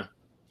 Maybe.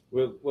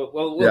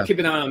 We'll keep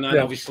an eye on that.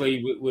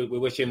 Obviously, we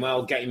wish him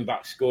well, getting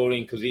back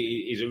scoring because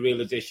he's a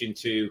real addition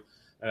to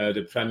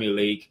the Premier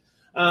League.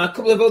 A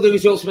couple of other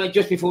results, mate,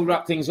 just before we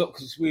wrap things up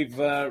because we've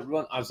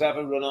run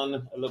on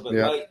a little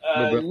bit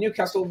late.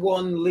 Newcastle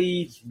 1,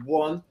 Leeds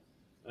 1.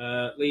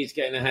 Leeds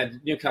getting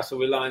ahead. Newcastle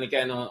relying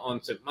again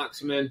on St.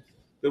 Maximin.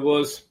 There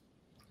was,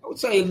 I would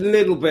say, a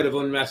little bit of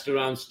unrest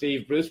around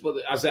Steve Bruce, but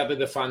as ever,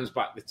 the fans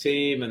backed the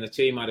team and the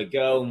team had a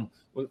go.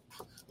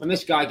 When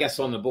this guy gets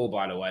on the ball,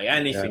 by the way,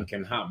 anything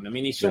can happen. I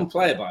mean, he's some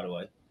player, by the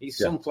way. He's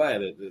some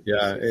player.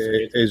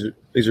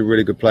 He's a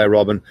really good player,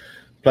 Robin.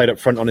 Played up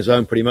front on his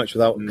own pretty much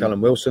without Callum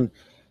Wilson.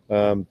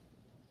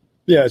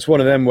 It's one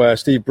of them where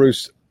Steve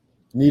Bruce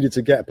needed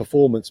to get a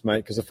performance, mate,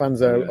 because the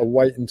fans are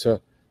waiting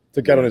to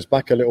get on his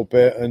back a little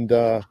bit. And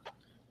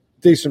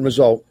decent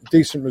result.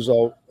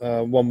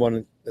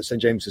 1-1 at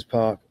St. James's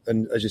Park.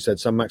 And as you said,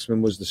 St.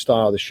 Maximin was the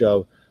star of the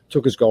show.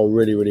 Took his goal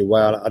really, really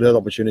well. Had other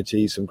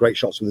opportunities, some great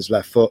shots with his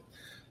left foot.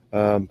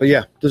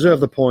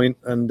 Deserved the point.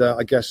 And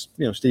I guess,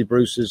 Steve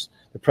Bruce's,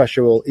 the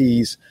pressure will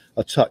ease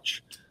a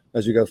touch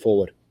as we go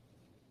forward.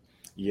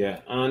 Yeah.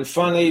 And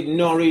finally,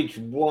 Norwich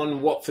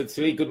 1, Watford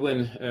 3. Good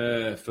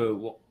win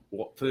for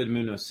Watford,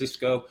 Muno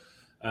Cisco.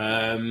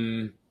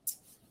 No.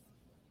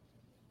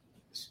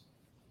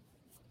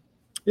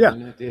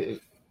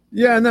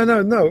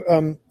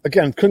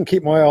 Again, couldn't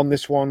keep my eye on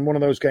this one. One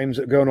of those games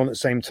that are going on at the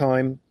same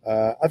time.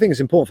 I think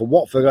it's important for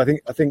Watford.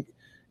 I think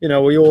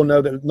we all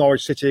know that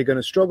Norwich City are going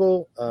to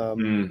struggle.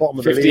 Bottom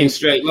of the league. 15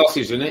 straight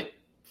losses, isn't it?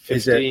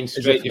 15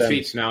 straight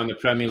defeats now in the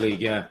Premier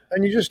League, yeah.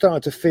 And you just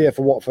started to fear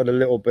for Watford a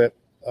little bit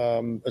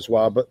as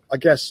well. But I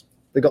guess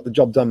they got the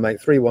job done, mate.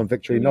 3-1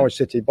 victory. Norwich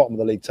City, bottom of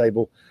the league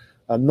table.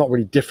 Not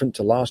really different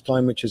to last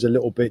time, which is a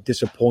little bit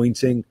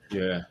disappointing.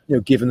 Yeah,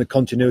 given the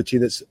continuity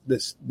that's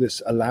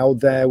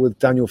allowed there with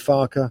Daniel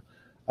Farke.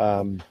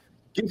 Do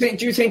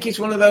you think it's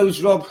one of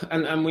those, Rob?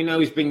 And we know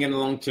he's been in a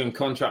long-term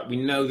contract. We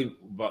know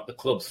about the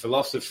club's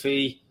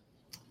philosophy.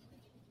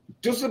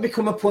 Does there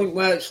become a point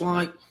where it's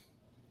like,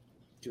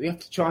 do we have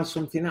to try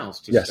something else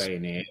to stay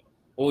in here,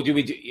 or do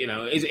we?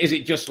 Is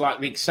it just like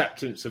the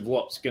acceptance of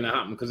what's going to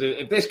happen? Because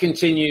if this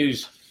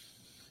continues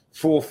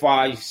 4,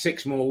 5,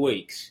 6 more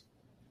weeks,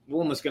 we're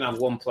almost going to have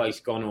one place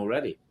gone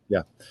already.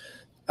 Yeah.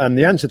 And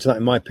the answer to that,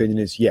 in my opinion,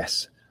 is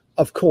yes.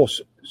 Of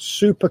course,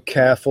 super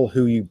careful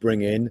who you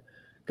bring in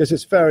because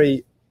it's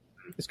kind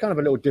of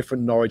a little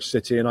different Norwich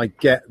City. And I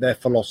get their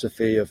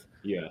philosophy of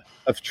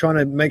trying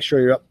to make sure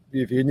you're up.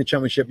 If you're in the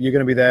Championship, you're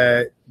going to be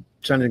there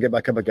trying to get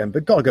back up again.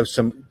 But got to go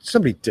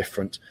somebody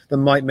different that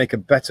might make a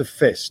better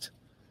fist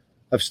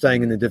of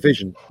staying in the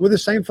division with the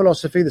same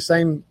philosophy, the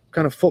same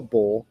kind of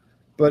football.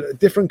 But a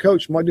different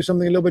coach might do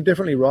something a little bit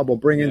differently, Rob, or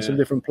bring in some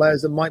different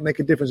players that might make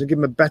a difference and give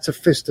them a better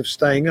fist of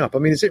staying up. I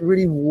mean, is it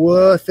really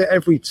worth it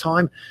every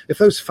time? If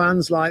those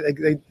fans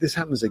this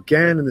happens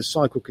again and the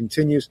cycle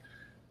continues,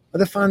 are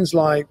the fans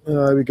like,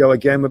 here we go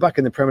again, we're back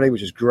in the Premier League,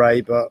 which is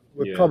great, but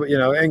we're probably,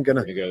 ain't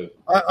going to.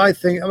 I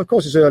think, and of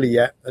course it's early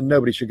yet, and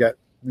nobody should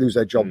lose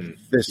their job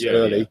this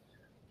early. Yeah.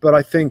 But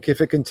I think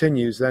if it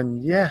continues,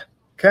 then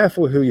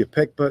careful who you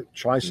pick, but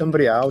try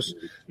somebody else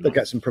that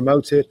gets them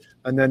promoted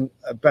and then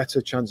a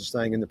better chance of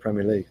staying in the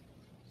Premier League.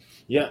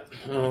 Yeah.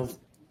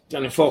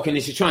 Daniel Farke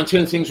needs to try and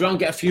turn things around,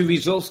 get a few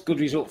results. Good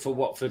result for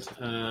Watford.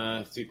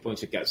 3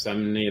 points that gets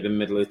them near the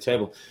middle of the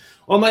table.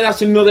 Oh, mate,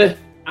 that's another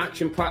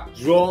action-packed,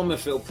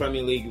 drama-filled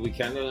Premier League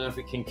weekend. I don't know if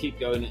it can keep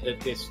going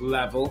at this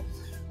level.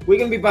 We're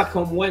going to be back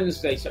on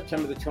Wednesday,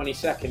 September the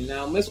 22nd.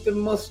 Now, Mr.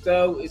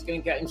 Mustoe is going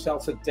to get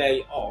himself a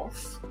day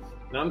off.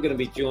 And I'm going to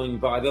be joined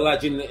by the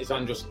legend that is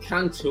Andros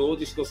Cantor,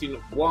 discussing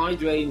a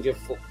wide range of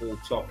football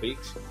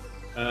topics.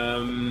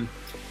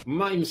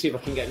 Might even see if I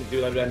can get him to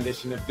do a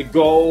rendition of the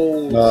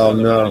goals. Oh,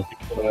 no.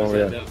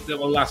 That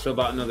will last for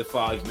about another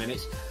 5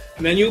 minutes.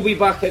 And then you'll be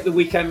back at the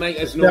weekend, mate,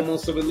 as normal.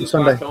 So we'll look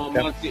back on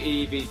Man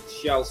City v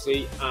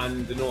Chelsea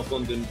and the North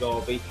London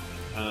derby.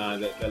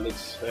 That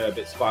looks a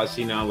bit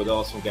spicy now with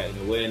Arsenal getting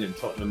a win and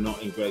Tottenham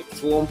not in great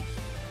form.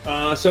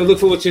 So look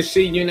forward to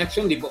seeing you next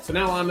Sunday. But for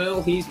now, I'm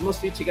Earle. He's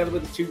Mustoe, together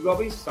with the two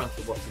Robbies. Thanks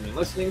for watching and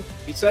listening.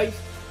 Be safe.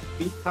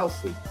 Be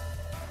healthy.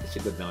 It's a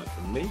good night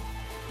from me.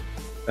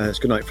 It's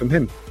good night from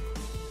him.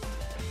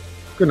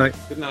 Good night.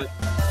 Good night.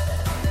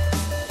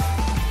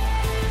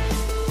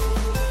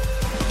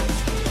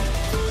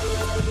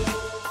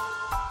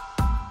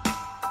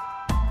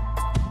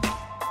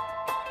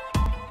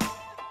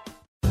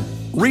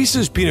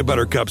 Reese's peanut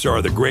butter cups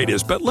are the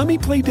greatest, but let me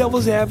play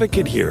devil's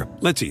advocate here.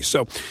 Let's see.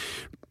 So,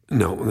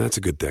 no, that's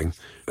a good thing.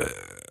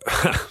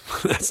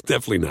 That's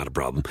definitely not a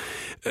problem.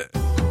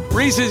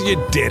 Reese's,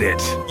 you did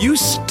it. You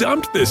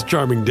stumped this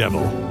charming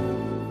devil.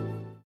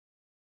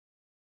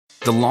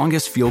 The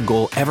longest field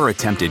goal ever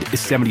attempted is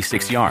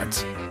 76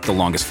 yards. The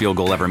longest field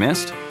goal ever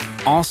missed?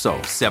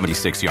 Also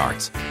 76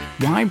 yards.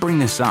 Why bring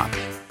this up?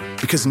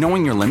 Because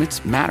knowing your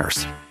limits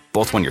matters,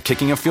 both when you're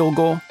kicking a field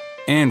goal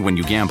and when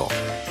you gamble.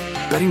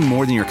 Betting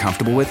more than you're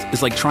comfortable with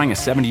is like trying a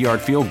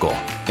 70-yard field goal.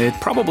 It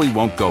probably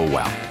won't go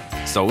well.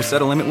 So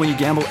set a limit when you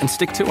gamble and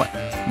stick to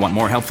it. Want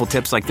more helpful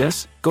tips like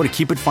this? Go to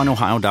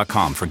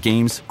keepitfunohio.com for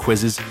games,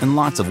 quizzes, and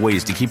lots of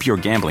ways to keep your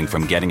gambling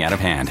from getting out of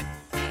hand.